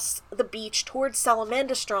across the beach towards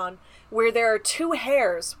Salamandastron, where there are 2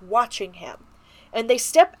 hares watching him. And they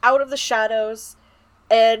step out of the shadows,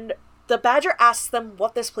 and the badger asks them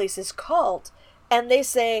what this place is called. And they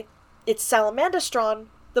say, it's Salamandastron,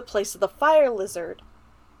 the place of the fire lizard.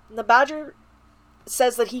 And the badger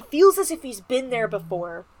says that he feels as if he's been there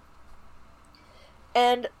before.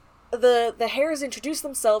 And the hares introduce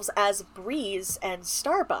themselves as Breeze and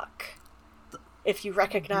Starbuck, if you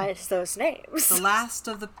recognize those names. The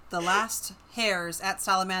last hares at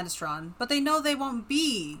Salamandastron, but they know they won't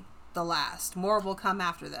be the last. More will come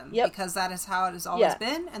after them. Yep. Because that is how it has always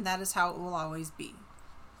been, and that is how it will always be.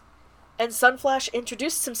 And Sunflash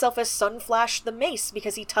introduces himself as Sunflash the Mace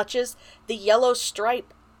because he touches the yellow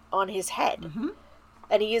stripe on his head. Mm-hmm.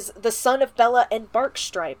 And he is the son of Bella and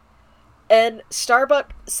Barkstripe. And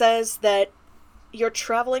Starbuck says that your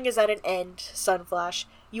traveling is at an end, Sunflash.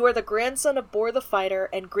 You are the grandson of Boar the Fighter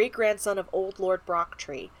and great-grandson of Old Lord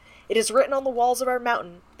Brocktree. It is written on the walls of our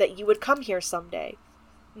mountain that you would come here someday.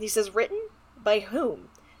 And he says, written? By whom?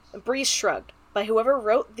 And Breeze shrugged. By whoever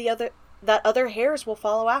wrote that other hares will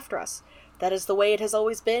follow after us. That is the way it has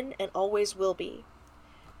always been and always will be.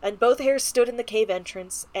 And both hares stood in the cave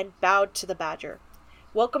entrance and bowed to the badger.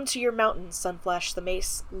 Welcome to your mountain, Sunflash the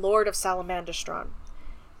Mace, Lord of Salamandastron.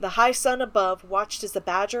 The high sun above watched as the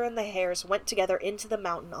badger and the hares went together into the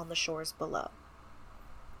mountain on the shores below.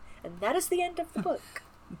 And that is the end of the book.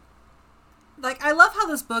 Like, I love how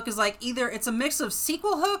this book is, like, either it's a mix of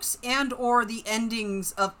sequel hooks and or the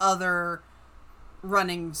endings of other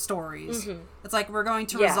running stories. Mm-hmm. It's like, we're going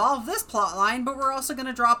to resolve this plot line, but we're also going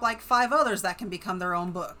to drop, like, 5 others that can become their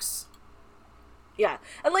own books. Yeah.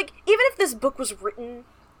 And, like, even if this book was written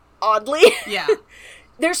oddly, yeah,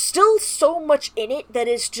 there's still so much in it that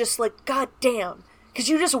is just like, god damn, Because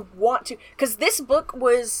you just want to... Because this book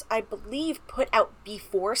was, I believe, put out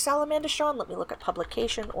before Salamandastron. Let me look at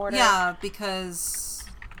publication order. Yeah, because...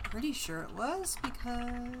 Pretty sure it was,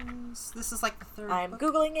 because... This is like the third I'm book.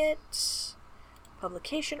 Googling it.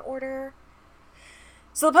 Publication order.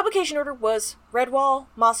 So the publication order was Redwall,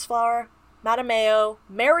 Mossflower, Matameo,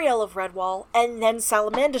 Mariel of Redwall, and then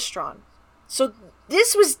Salamandastron. So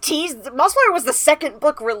this was teased... Mossflower was the second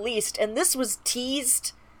book released, and this was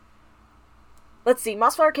teased... Let's see,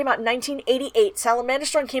 Mossflower came out in 1988,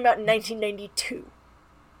 Salamandastron came out in 1992.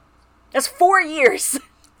 That's 4 years!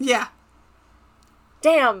 Yeah.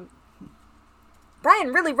 Damn.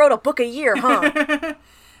 Brian really wrote a book a year, huh?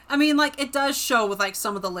 I mean, like, it does show with, like,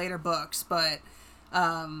 some of the later books, but,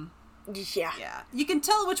 Yeah. yeah. You can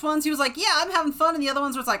tell which ones he was like, yeah, I'm having fun, and the other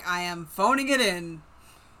ones were like, I am phoning it in.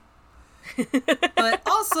 But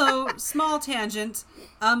also, small tangent,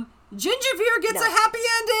 Gingerveer gets a happy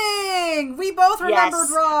ending! We both remembered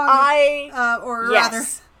wrong. Rather...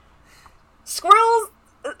 Squirrels.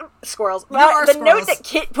 The note that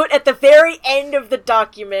Kit put at the very end of the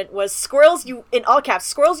document was, Squirrels, you, in all caps,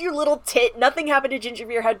 Squirrels, you little tit, nothing happened to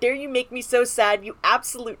Gingerveer, how dare you make me so sad, you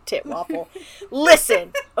absolute titwaffle.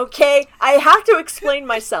 Listen, okay? I have to explain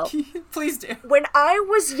myself. Please do. When I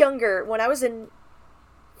was younger, when I was in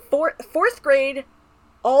fourth grade,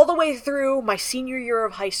 all the way through my senior year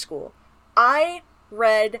of high school, I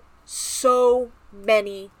read so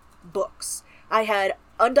many books. I had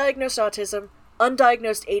undiagnosed autism,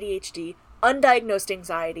 undiagnosed ADHD, undiagnosed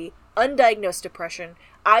anxiety, undiagnosed depression.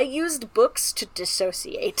 I used books to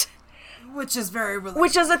dissociate. Which is very relatable.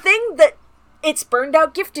 Which is a thing that, it's burned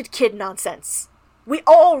out gifted kid nonsense. We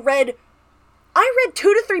all read, I read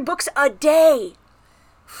 2 to 3 books a day.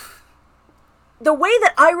 The way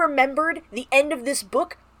that I remembered the end of this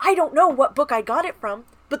book, I don't know what book I got it from,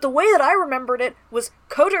 but the way that I remembered it was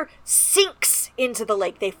Coder sinks into the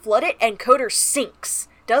lake. They flood it, and Coder sinks.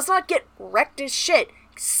 Does not get wrecked as shit,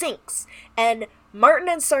 sinks. And Martin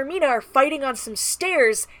and Sarmina are fighting on some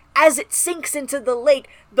stairs as it sinks into the lake,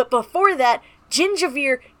 but before that,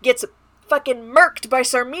 Gingerveer gets fucking murked by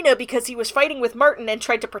Sarmina because he was fighting with Martin and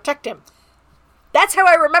tried to protect him. That's how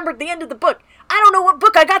I remembered the end of the book. I don't know what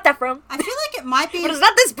book I got that from. I feel like it might be... But it's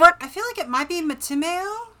not this book. I feel like it might be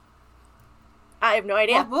Matimeo. I have no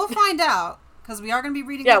idea. We'll find out, because we are going to be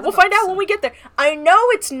reading... Yeah, we'll find out when we get there. I know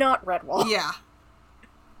it's not Redwall. Yeah.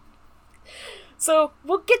 So,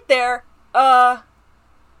 we'll get there. My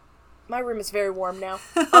room is very warm now.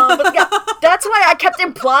 But yeah, that's why I kept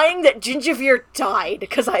implying that Gingerveer died,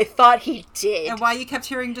 because I thought he did. And why you kept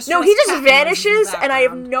hearing just... No, he just vanishes, and I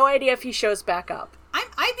have no idea if he shows back up.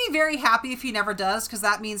 I'd be very happy if he never does, because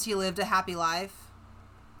that means he lived a happy life.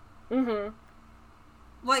 Mm-hmm.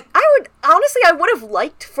 Like... I would have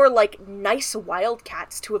liked for, like, nice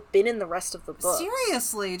wildcats to have been in the rest of the book.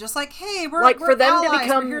 Seriously, just like, hey, we're for them allies, to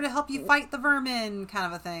become... we're here to help you fight the vermin, kind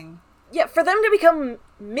of a thing. Yeah, for them to become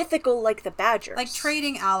mythical like the Badgers. Like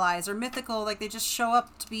trading allies, or mythical, like they just show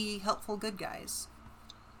up to be helpful good guys.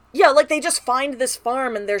 Yeah, like they just find this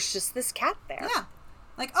farm and there's just this cat there. Yeah.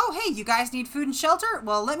 Like, oh, hey, you guys need food and shelter?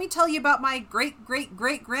 Well, let me tell you about my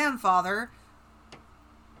great-great-great-grandfather.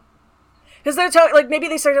 Because they're talking, like, maybe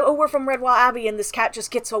they start, oh, we're from Redwall Abbey, and this cat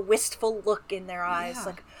just gets a wistful look in their eyes. Yeah.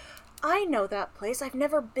 Like, I know that place. I've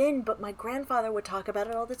never been, but my grandfather would talk about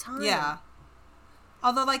it all the time. Yeah.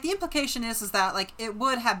 Although, like, the implication is that, like, it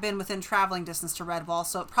would have been within traveling distance to Redwall,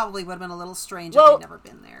 so it probably would have been a little strange if they'd never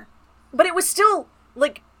been there. But it was still,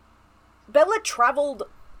 like, Bella traveled...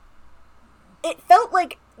 It felt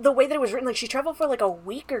like the way that it was written, like, she traveled for, like, a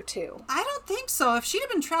week or two. I don't think so. If she'd have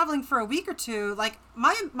been traveling for a week or two, like,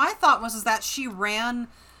 my thought was that she ran...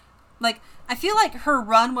 Like, I feel like her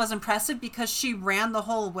run was impressive because she ran the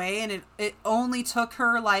whole way, and it only took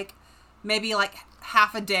her, like, maybe, like,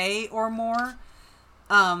 half a day or more.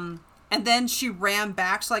 And then she ran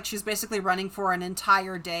back, so, like, she was basically running for an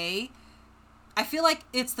entire day. I feel like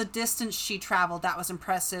it's the distance she traveled that was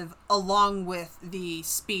impressive, along with the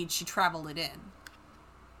speed she traveled it in.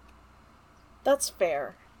 That's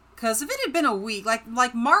fair. Because if it had been a week, like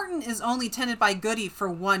Martin is only tended by Goody for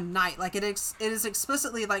one night. Like, it is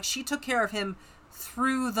explicitly, like, she took care of him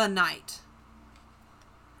through the night.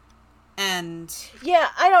 And...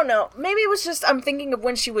 Yeah, I don't know. Maybe it was just, I'm thinking of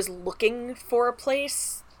when she was looking for a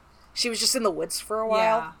place. She was just in the woods for a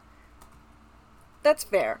while. Yeah. That's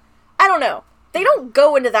fair. I don't know. They don't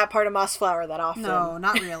go into that part of Mossflower that often. No,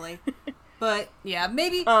 not really. But, yeah,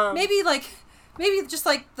 maybe just,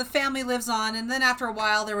 like, the family lives on, and then after a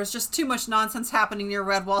while there was just too much nonsense happening near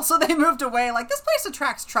Redwall, so they moved away. Like, this place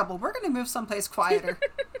attracts trouble. We're going to move someplace quieter.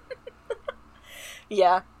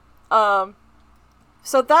 Yeah.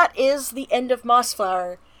 So that is the end of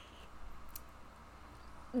Mossflower.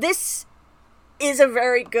 This is a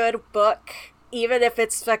very good book, even if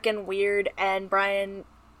it's fucking weird and Brian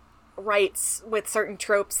writes with certain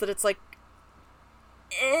tropes that it's like,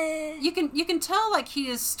 You can tell, like, he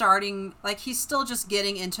is starting, like, he's still just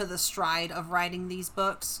getting into the stride of writing these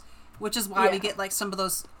books, which is why we get, like, some of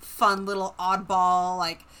those fun little oddball,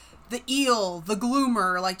 like, the eel, the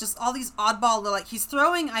gloomer, like, just all these oddball, like, he's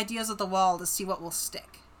throwing ideas at the wall to see what will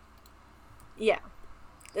stick. Yeah.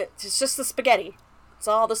 It's just the spaghetti. It's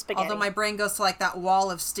all the spaghetti. Although my brain goes to, like, that wall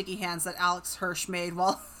of sticky hands that Alex Hirsch made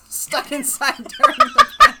while stuck inside during the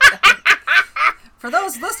pandemic. For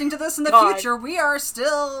those listening to this in the future, we are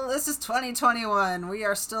still, this is 2021. We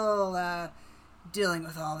are still dealing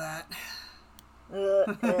with all that.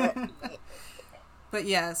 But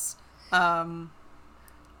yes. I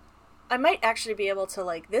might actually be able to,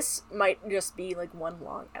 like, this might just be, like, one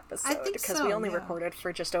long episode. I think because so, we only recorded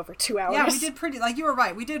for just over 2 hours. Yeah, we did pretty, like, you were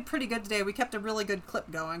right. We did pretty good today. We kept a really good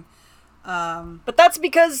clip going. But that's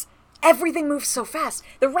because everything moves so fast.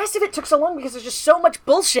 The rest of it took so long because there's just so much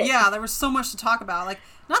bullshit. Yeah, there was so much to talk about. Like,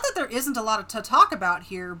 not that there isn't a lot to talk about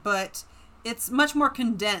here, but it's much more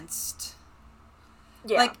condensed.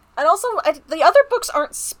 Yeah. Like, and also, the other books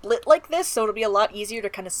aren't split like this, so it'll be a lot easier to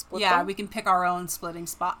kind of split them. Yeah, we can pick our own splitting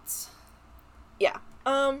spots. Yeah.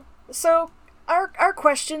 So, our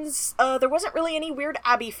questions, there wasn't really any weird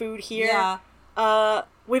Abby food here. Yeah.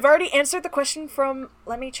 We've already answered the question from,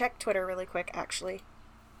 let me check Twitter really quick, actually.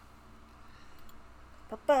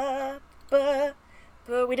 But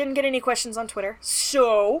we didn't get any questions on Twitter,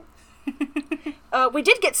 so we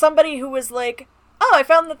did get somebody who was like, oh, I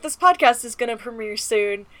found that this podcast is gonna premiere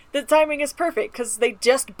soon. The timing is perfect, because they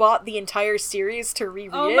just bought the entire series to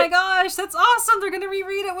reread it. Oh my gosh, that's awesome! They're gonna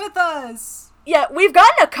reread it with us! Yeah, we've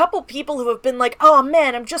gotten a couple people who have been like, oh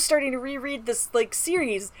man, I'm just starting to reread this, like,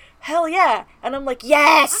 series. Hell yeah! And I'm like,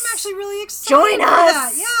 yes! I'm actually really excited Join for us!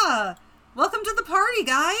 that. Yeah! Welcome to the party,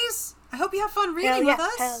 guys! I hope you have fun reading with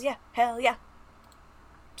us. Hell yeah, hell yeah.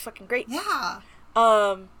 It's fucking great. Yeah.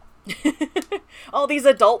 All these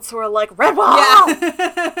adults who are like, Redwall!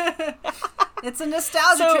 Yeah. It's a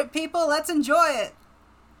nostalgia trip, people. Let's enjoy it.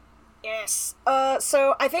 Yes.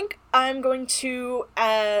 So I think I'm going to,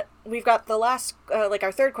 we've got the last,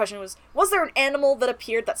 our third question was there an animal that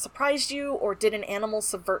appeared that surprised you, or did an animal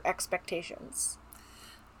subvert expectations?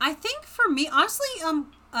 I think for me, honestly,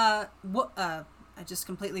 I just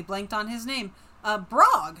completely blanked on his name.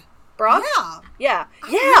 Brog. Brog? Yeah. Yeah.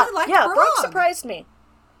 I really liked Brog. Brog surprised me.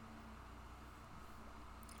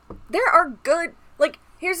 There are good,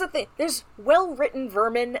 here's the thing. There's well-written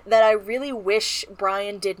vermin that I really wish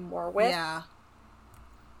Brian did more with. Yeah.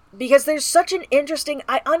 Because there's such an interesting...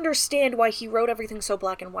 I understand why he wrote everything so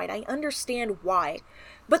black and white. I understand why.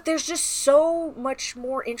 But there's just so much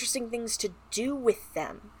more interesting things to do with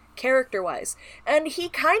them, character-wise. And he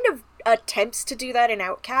kind of attempts to do that in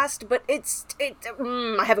Outcast, but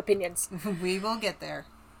I have opinions. We will get there.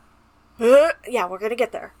 Yeah, we're gonna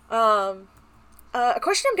get there. A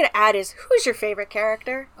question I'm gonna add is, who's your favorite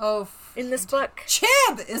character? In this book?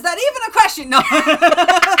 Chib! Is that even a question? No.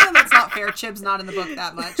 That's not fair. Chib's not in the book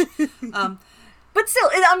that much. But still,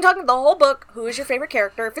 I'm talking the whole book. Who is your favorite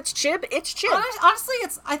character? If it's Chib, it's Chib. Honestly,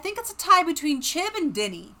 I think it's a tie between Chib and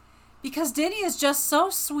Denny. Because Denny is just so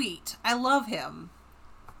sweet. I love him.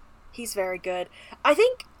 He's very good. I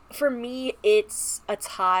think, for me, it's a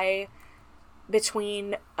tie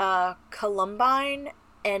between Columbine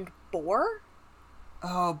and Boar.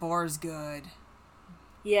 Oh, Boar's good.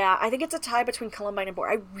 Yeah, I think it's a tie between Columbine and Boar.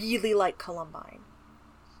 I really like Columbine.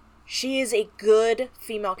 She is a good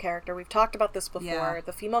female character. We've talked about this before. Yeah.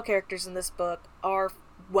 The female characters in this book are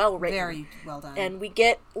well written. Very well done. And we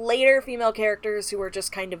get later female characters who are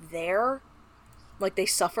just kind of there. Like, they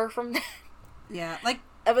suffer from that. Yeah,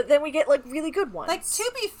 but then we get, really good ones.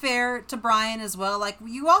 To be fair to Brian as well,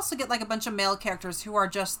 you also get, a bunch of male characters who are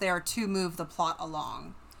just there to move the plot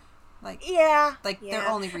along. Their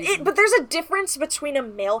only reason. But there's a difference between a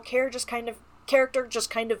male character just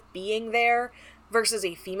kind of being there versus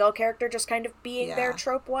a female character just kind of being there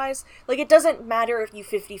trope-wise. It doesn't matter if you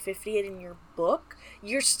 50-50 it in your book.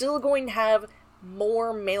 You're still going to have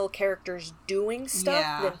more male characters doing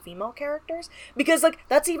stuff than female characters. Because,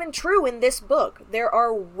 that's even true in this book. There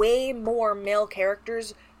are way more male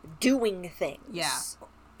characters doing things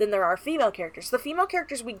than there are female characters. The female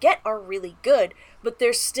characters we get are really good, but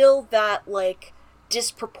there's still that,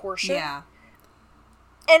 disproportion. Yeah.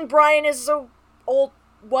 And Brian is old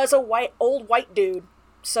white dude.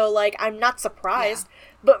 So, I'm not surprised.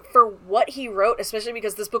 Yeah. But for what he wrote, especially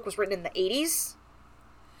because this book was written in the 80s.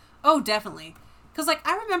 Oh, definitely. Because, like,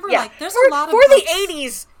 I remember, Yeah. like, there's a lot of For books, the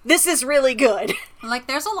 80s, this is really good. like,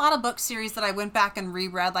 there's a lot of book series that I went back and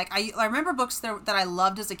reread. Like, I remember books that I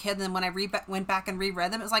loved as a kid, and then when I went back and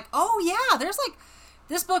reread them, it was like, oh, yeah, there's, like,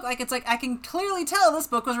 this book, like, it's like, I can clearly tell this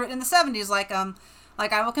book was written in the 70s. Like,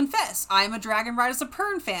 I will confess, I'm a Dragon Riders of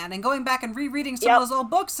Pern fan, and going back and rereading some of those old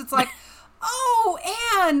books, it's like, oh,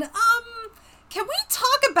 Anne, can we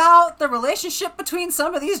talk about the relationship between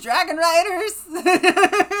some of these Dragon Riders?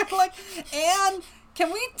 Like, Anne,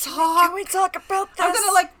 can we talk? Can we talk about this? I'm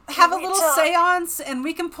gonna, like, have a little seance, and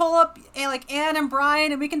we can pull up, like, Anne and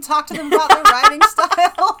Brian, and we can talk to them about their writing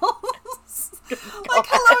styles. Like,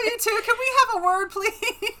 hello, you two, can we have a word,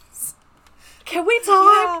 please? Can we talk?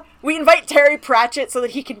 Yeah. We invite Terry Pratchett so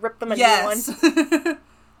that he can rip them a new one.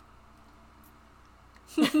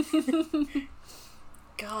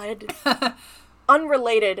 God.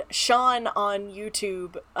 Unrelated, Sean on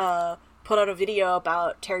YouTube put out a video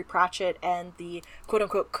about Terry Pratchett and the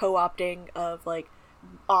quote-unquote co-opting of, like,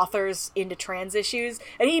 authors into trans issues,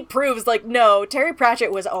 and he proves, like, no, Terry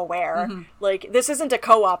Pratchett was aware. Mm-hmm. Like, this isn't a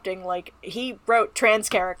co-opting, like, he wrote trans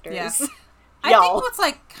characters. Yeah. I think what's,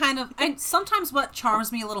 like, kind of, and sometimes what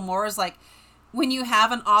charms me a little more is, like, when you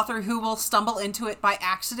have an author who will stumble into it by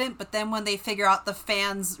accident, but then when they figure out the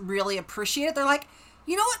fans really appreciate it, they're like,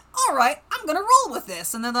 you know what? All right, I'm gonna roll with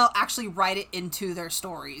this, and then they'll actually write it into their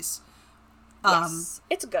stories. Yes,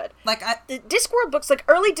 it's good. Like the Discworld books, like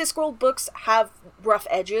early Discworld books, have rough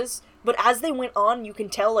edges, but as they went on, you can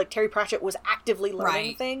tell like Terry Pratchett was actively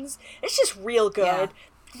learning things. It's just real good. Yeah.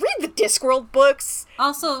 Read the Discworld books.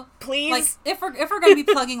 Also, please. Like, if we're gonna be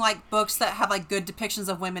plugging like books that have like good depictions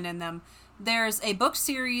of women in them, there's a book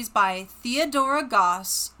series by Theodora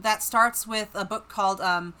Goss that starts with a book called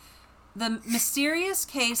The Mysterious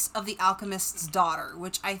Case of the Alchemist's Daughter,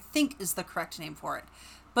 which I think is the correct name for it.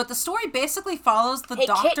 But the story basically follows the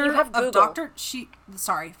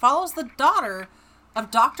follows the daughter of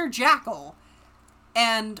Dr. Jackal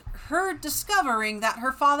and her discovering that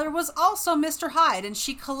her father was also Mr. Hyde, and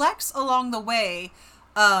she collects along the way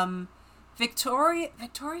Victoria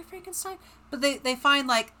Frankenstein, but they find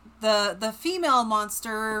like the female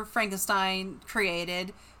monster Frankenstein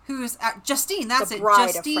created, who's Justine, that's it.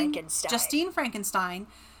 Justine Frankenstein,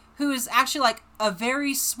 who is actually like a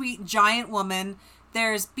very sweet giant woman.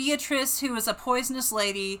 There's Beatrice, who is a poisonous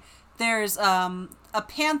lady. There's a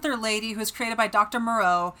panther lady who's created by Dr.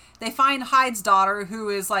 Moreau. They find Hyde's daughter, who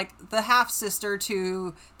is like the half-sister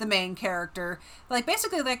to the main character. Like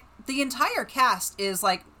basically like the entire cast is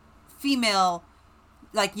like female,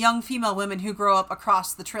 like young female women who grow up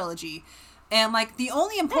across the trilogy. And like the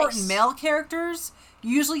only important male characters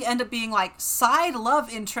usually end up being like side love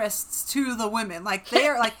interests to the women. Like they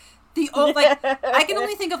are like I can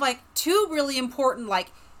only think of like two really important like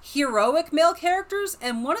heroic male characters,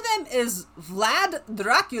 and one of them is Vlad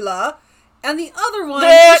Dracula, and the other one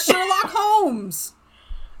is Sherlock Holmes.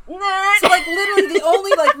 So like literally the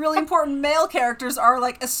only like really important male characters are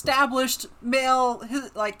like established male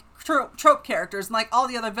like trope characters, and like all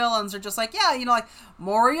the other villains are just like, yeah, you know, like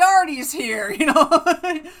Moriarty's here, you know.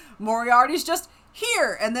 Moriarty's just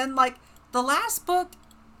here. And then like the last book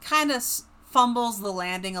kind of fumbles the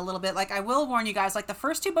landing a little bit. Like I will warn you guys, like the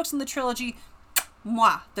first two books in the trilogy,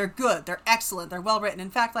 they're good, they're excellent, they're well written.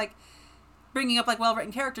 In fact, like bringing up like well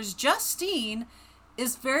written characters, Justine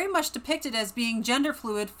is very much depicted as being gender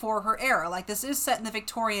fluid for her era. Like this is set in the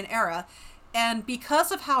Victorian era, and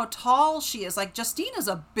because of how tall she is, like Justine is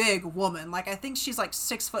a big woman. Like I think she's like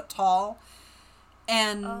 6 foot tall,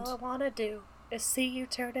 and all I want to do is see you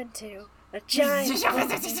turn into a giant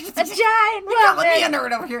woman. A giant woman. Let me a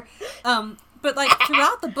nerd over here. But like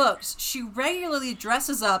throughout the books, she regularly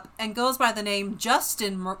dresses up and goes by the name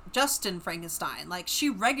Justin Frankenstein. Like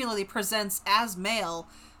she regularly presents as male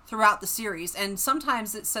throughout the series, and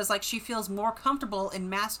sometimes it says like she feels more comfortable in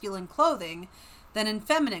masculine clothing than in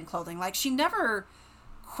feminine clothing. Like she never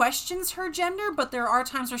questions her gender, but there are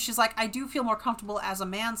times where she's like, I do feel more comfortable as a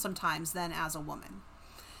man sometimes than as a woman.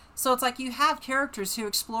 So it's like you have characters who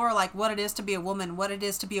explore like what it is to be a woman, what it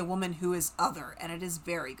is to be a woman who is other, and it is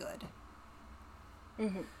very good.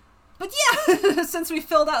 Mm-hmm. But yeah, since we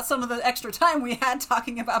filled out some of the extra time we had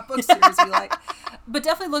talking about book series we like, but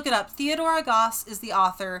definitely look it up. Theodora Goss is the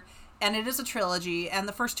author, and it is a trilogy, and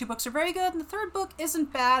the first two books are very good, and the third book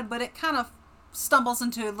isn't bad, but it kind of stumbles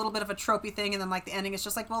into a little bit of a tropey thing, and then like the ending is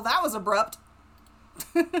just like, well, that was abrupt.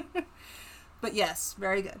 But yes,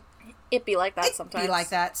 very good. It be like that sometimes. It be like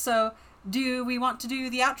that. So, do we want to do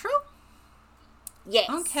the outro? Yes.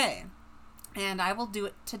 Okay. And I will do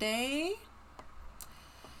it today.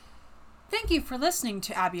 Thank you for listening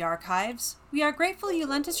to Abbey Archives. We are grateful you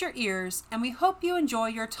lent us your ears, and we hope you enjoy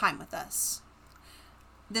your time with us.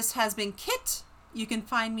 This has been Kit. You can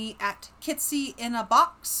find me at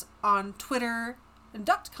kitsyinabox on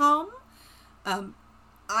twitter.com.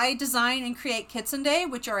 I design and create Kitsundae,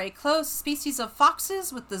 which are a close species of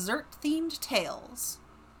foxes with dessert-themed tails.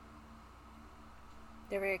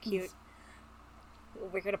 They're very cute.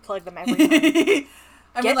 We're gonna plug them every time.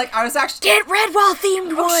 I was actually... Get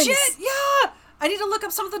Redwall-themed ones! Oh, shit! Yeah! I need to look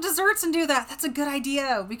up some of the desserts and do that. That's a good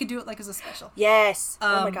idea. We could do it, like, as a special. Yes.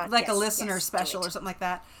 Oh, my God. Like a listener special or something like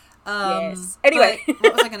that. Yes. Anyway.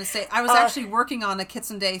 What was I going to say? I was actually working on a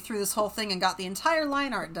Kitsundae through this whole thing and got the entire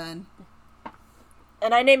line art done.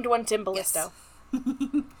 And I named one Timballisto.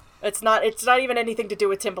 Yes. It's not even anything to do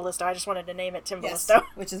with Timballisto. I just wanted to name it Timballisto. Yes,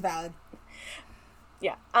 which is valid.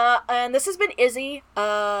 Yeah. And this has been Izzy.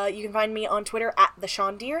 You can find me on Twitter at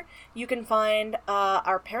 @TheShawnDeer. You can find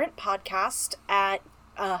our parent podcast at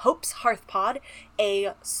Hope's Hearth Pod,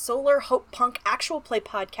 a solar hope punk actual play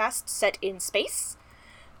podcast set in space,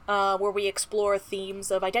 where we explore themes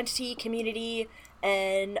of identity, community,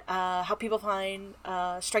 and how people find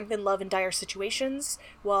strength and love in dire situations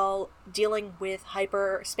while dealing with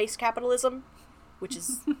hyper space capitalism, which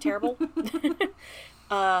is terrible.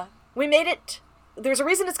 We made it. There's a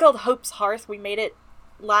reason it's called Hope's Hearth. We made it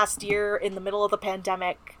last year in the middle of the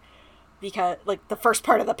pandemic, because, like, the first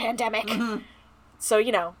part of the pandemic. Mm-hmm. So,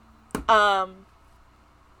 you know,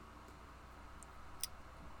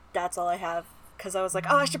 that's all I have. Because I was like,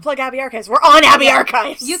 oh, I should plug Abbey Archives. We're on Abbey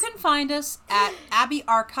Archives! You can find us at Abbey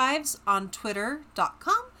Archives on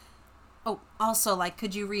twitter.com. Oh, also, like,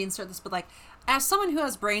 could you reinsert this? But, like, as someone who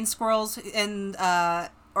has brain squirrels and,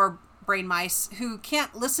 or brain mice who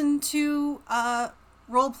can't listen to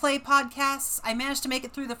role-play podcasts, I managed to make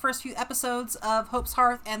it through the first few episodes of Hope's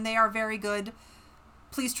Hearth, and they are very good.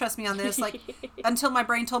 Please trust me on this. Like, until my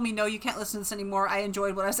brain told me, no, you can't listen to this anymore, I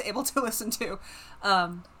enjoyed what I was able to listen to.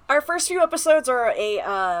 Our first few episodes are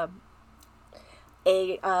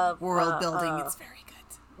world building. It's very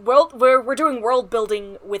good. We're doing world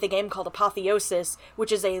building with a game called Apotheosis,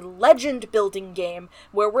 which is a legend building game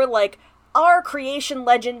where we're like, our creation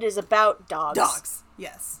legend is about dogs. Dogs,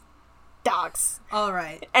 yes. Dogs. All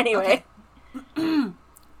right. Anyway. Okay.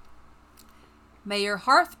 May your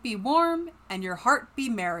hearth be warm and your heart be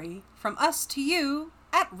merry. From us to you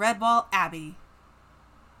at Redwall Abbey.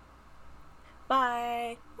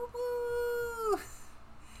 Bye. Woo-hoo.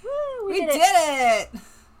 Woo, we did it.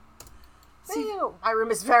 Woo. My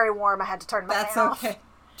room is very warm. I had to turn my fan off. That's okay.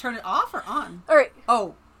 Turn it off or on? All right.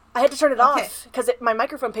 Oh. I had to turn it off because my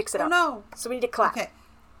microphone picks it up. Oh, no. So we need to clap. Okay.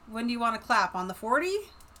 When do you want to clap? On the 40?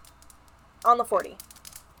 On the 40.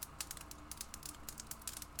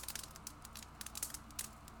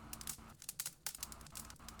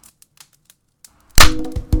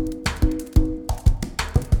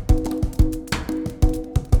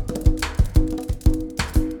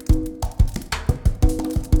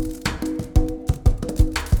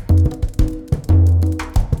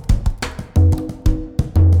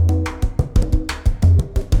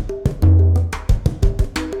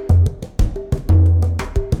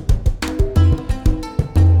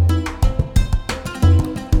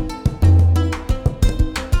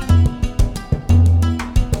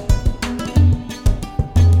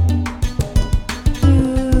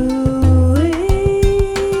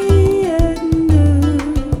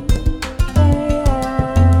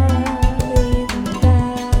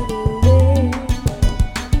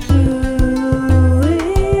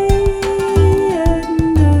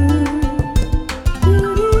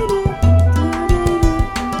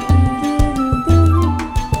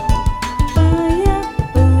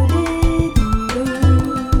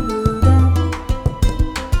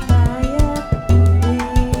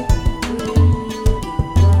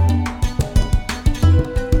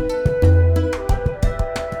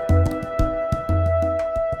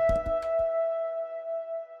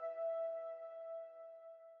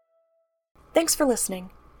 Thanks for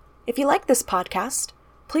listening. If you like this podcast,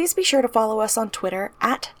 please be sure to follow us on Twitter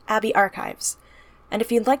at Abbey Archives. And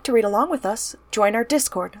if you'd like to read along with us, join our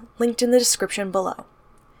Discord, linked in the description below.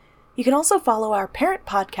 You can also follow our parent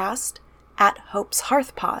podcast at Hope's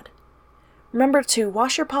Hearth Pod. Remember to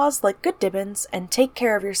wash your paws like good Dibbins and take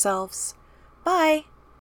care of yourselves. Bye!